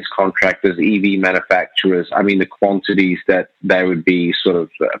defense contractors, EV manufacturers, I mean, the quantities that they would be sort of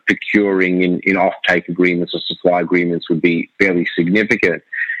procuring in off-take agreements or supply agreements would be fairly significant.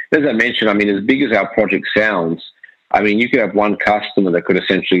 As I mentioned, I mean, as big as our project sounds, I mean, you could have one customer that could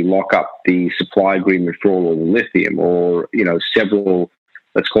essentially lock up the supply agreement for all of the lithium, or, several,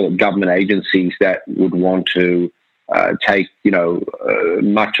 let's call it, government agencies that would want to take,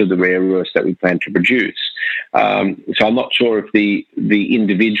 much of the rare earths that we plan to produce. So I'm not sure if the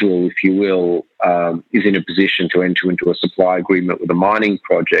individual, if you will, is in a position to enter into a supply agreement with a mining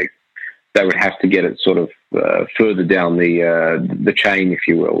project. They would have to get it sort of further down the chain, if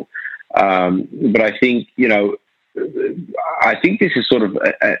you will. But I think, I think this is sort of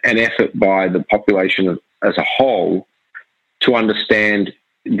an effort by the population as a whole to understand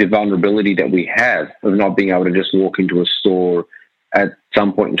the vulnerability that we have of not being able to just walk into a store at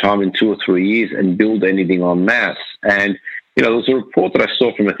some point in time in 2 or 3 years and build anything en masse. And, there was a report that I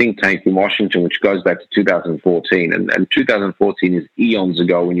saw from a think tank in Washington, which goes back to 2014. And 2014 is eons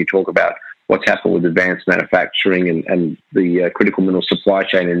ago when you talk about what's happened with advanced manufacturing and the critical mineral supply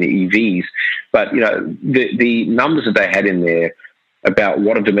chain and the EVs. But, the numbers that they had in there about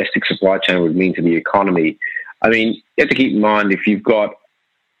what a domestic supply chain would mean to the economy, I mean, you have to keep in mind, if you've got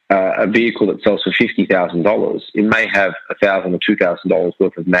a vehicle that sells for $50,000, it may have $1,000 or $2,000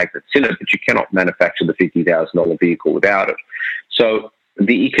 worth of magnets in it, but you cannot manufacture the $50,000 vehicle without it. So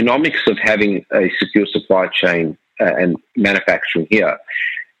the economics of having a secure supply chain and manufacturing here,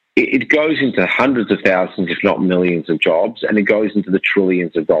 it goes into hundreds of thousands, if not millions of jobs, and it goes into the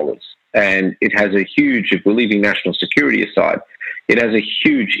trillions of dollars. And it has a huge, if we're leaving national security aside, it has a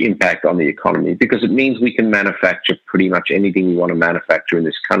huge impact on the economy because it means we can manufacture pretty much anything we want to manufacture in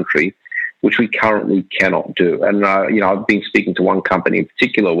this country, which we currently cannot do. And, I've been speaking to one company in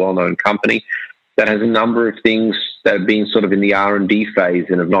particular, a well-known company, that has a number of things that have been sort of in the R&D phase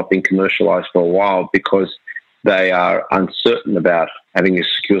and have not been commercialized for a while because they are uncertain about having a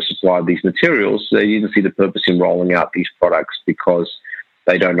secure supply of these materials. They didn't see the purpose in rolling out these products because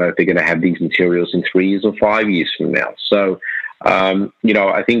they don't know if they're going to have these materials in 3 years or 5 years from now. So,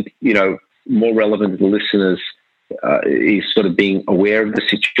 I think, more relevant to the listeners is sort of being aware of the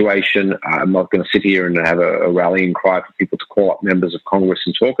situation. I'm not going to sit here and have a rallying cry for people to call up members of Congress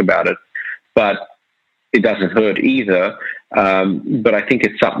and talk about it, but it doesn't hurt either. But I think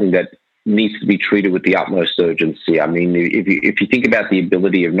it's something that needs to be treated with the utmost urgency. I mean, if you think about the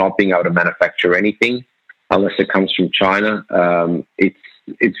ability of not being able to manufacture anything unless it comes from China,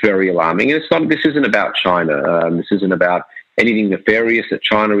 it's very alarming. And this isn't about China. This isn't about anything nefarious that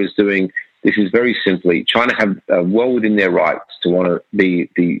China is doing. This is very simply, China have well within their rights to want to be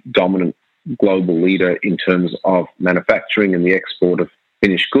the dominant global leader in terms of manufacturing and the export of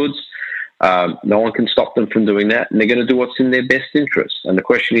finished goods. No one can stop them from doing that, and they're going to do what's in their best interest. And the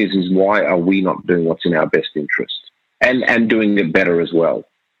question is why are we not doing what's in our best interest and doing it better as well?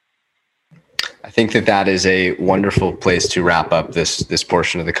 I think that is a wonderful place to wrap up this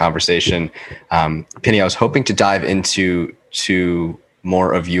portion of the conversation. Penny, I was hoping to dive into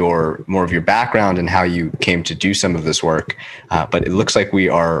more of your background and how you came to do some of this work, but it looks like we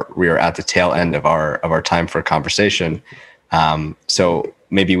are at the tail end of our time for a conversation. So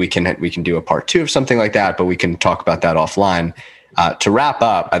maybe we can do a part 2 of something like that, but we can talk about that offline. To wrap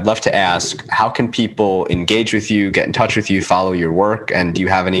up, I'd love to ask, how can people engage with you, get in touch with you, follow your work, and do you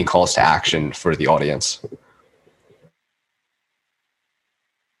have any calls to action for the audience?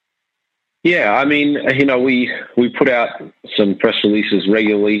 Yeah, I mean, we put out some press releases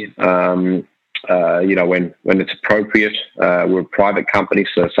regularly, when it's appropriate. We're a private company,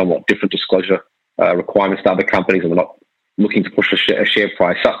 so somewhat different disclosure requirements to other companies, and we're not looking to push a share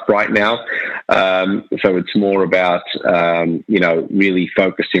price up right now. So it's more about, really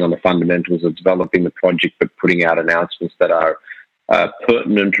focusing on the fundamentals of developing the project, but putting out announcements that are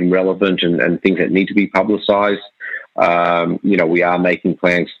pertinent and relevant and things that need to be publicized. We are making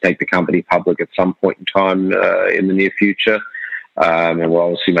plans to take the company public at some point in time in the near future. And we'll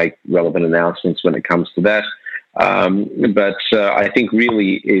obviously make relevant announcements when it comes to that. But I think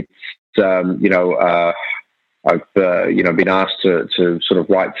really it's, I've been asked to sort of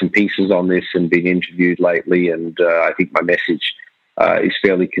write some pieces on this and been interviewed lately, and I think my message is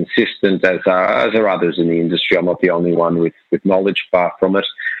fairly consistent, as are others in the industry. I'm not the only one with knowledge, far from it.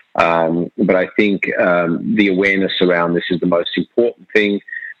 But I think the awareness around this is the most important thing,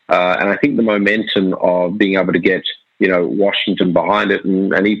 and I think the momentum of being able to get Washington behind it,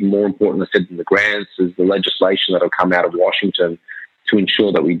 and even more important, I said, than the grants, is the legislation that will come out of Washington to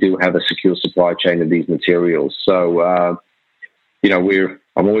ensure that we do have a secure supply chain of these materials. So,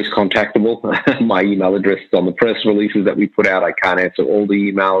 I'm always contactable. My email address is on the press releases that we put out. I can't answer all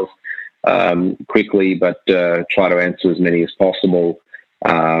the emails quickly, but try to answer as many as possible.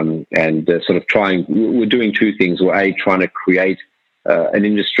 We're doing two things. We're trying to create an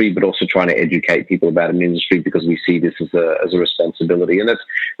industry, but also trying to educate people about an industry, because we see this as a responsibility. And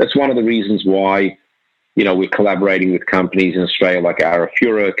that's one of the reasons why, we're collaborating with companies in Australia like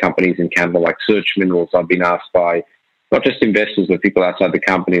Arafura, companies in Canada like Search Minerals. I've been asked by not just investors, but people outside the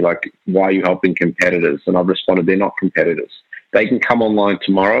company, like, why are you helping competitors? And I've responded, they're not competitors. They can come online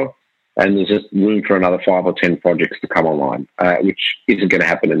tomorrow, and there's just room for another 5 or 10 projects to come online, which isn't going to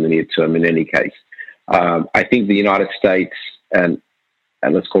happen in the near term in any case. I think the United States and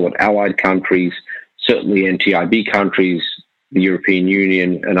let's call it allied countries, certainly NTIB countries, the European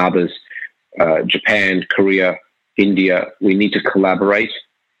Union and others, Japan, Korea, India, we need to collaborate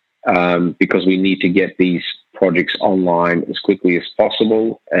because we need to get these projects online as quickly as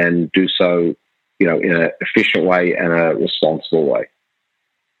possible, and do so, in an efficient way and a responsible way.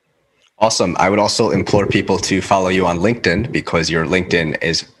 Awesome. I would also implore people to follow you on LinkedIn, because your LinkedIn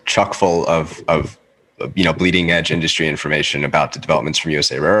is chock full of bleeding edge industry information about the developments from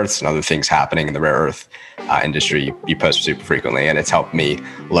USA Rare Earths and other things happening in the rare earth industry. You post super frequently, and it's helped me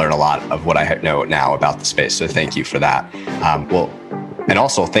learn a lot of what I know now about the space. So thank you for that. And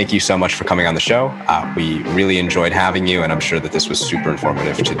also thank you so much for coming on the show. We really enjoyed having you, and I'm sure that this was super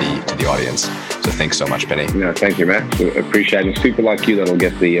informative to the audience. So thanks so much, Penny. No, thank you, Matt. Appreciate it. It's people like you that'll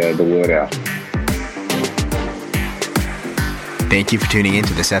get the word out. Thank you for tuning in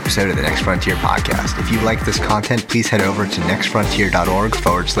to this episode of the Next Frontier podcast. If you like this content, please head over to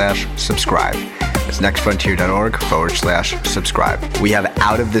nextfrontier.org/subscribe. That's nextfrontier.org/subscribe. We have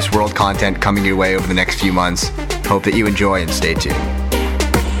out of this world content coming your way over the next few months. Hope that you enjoy, and stay tuned.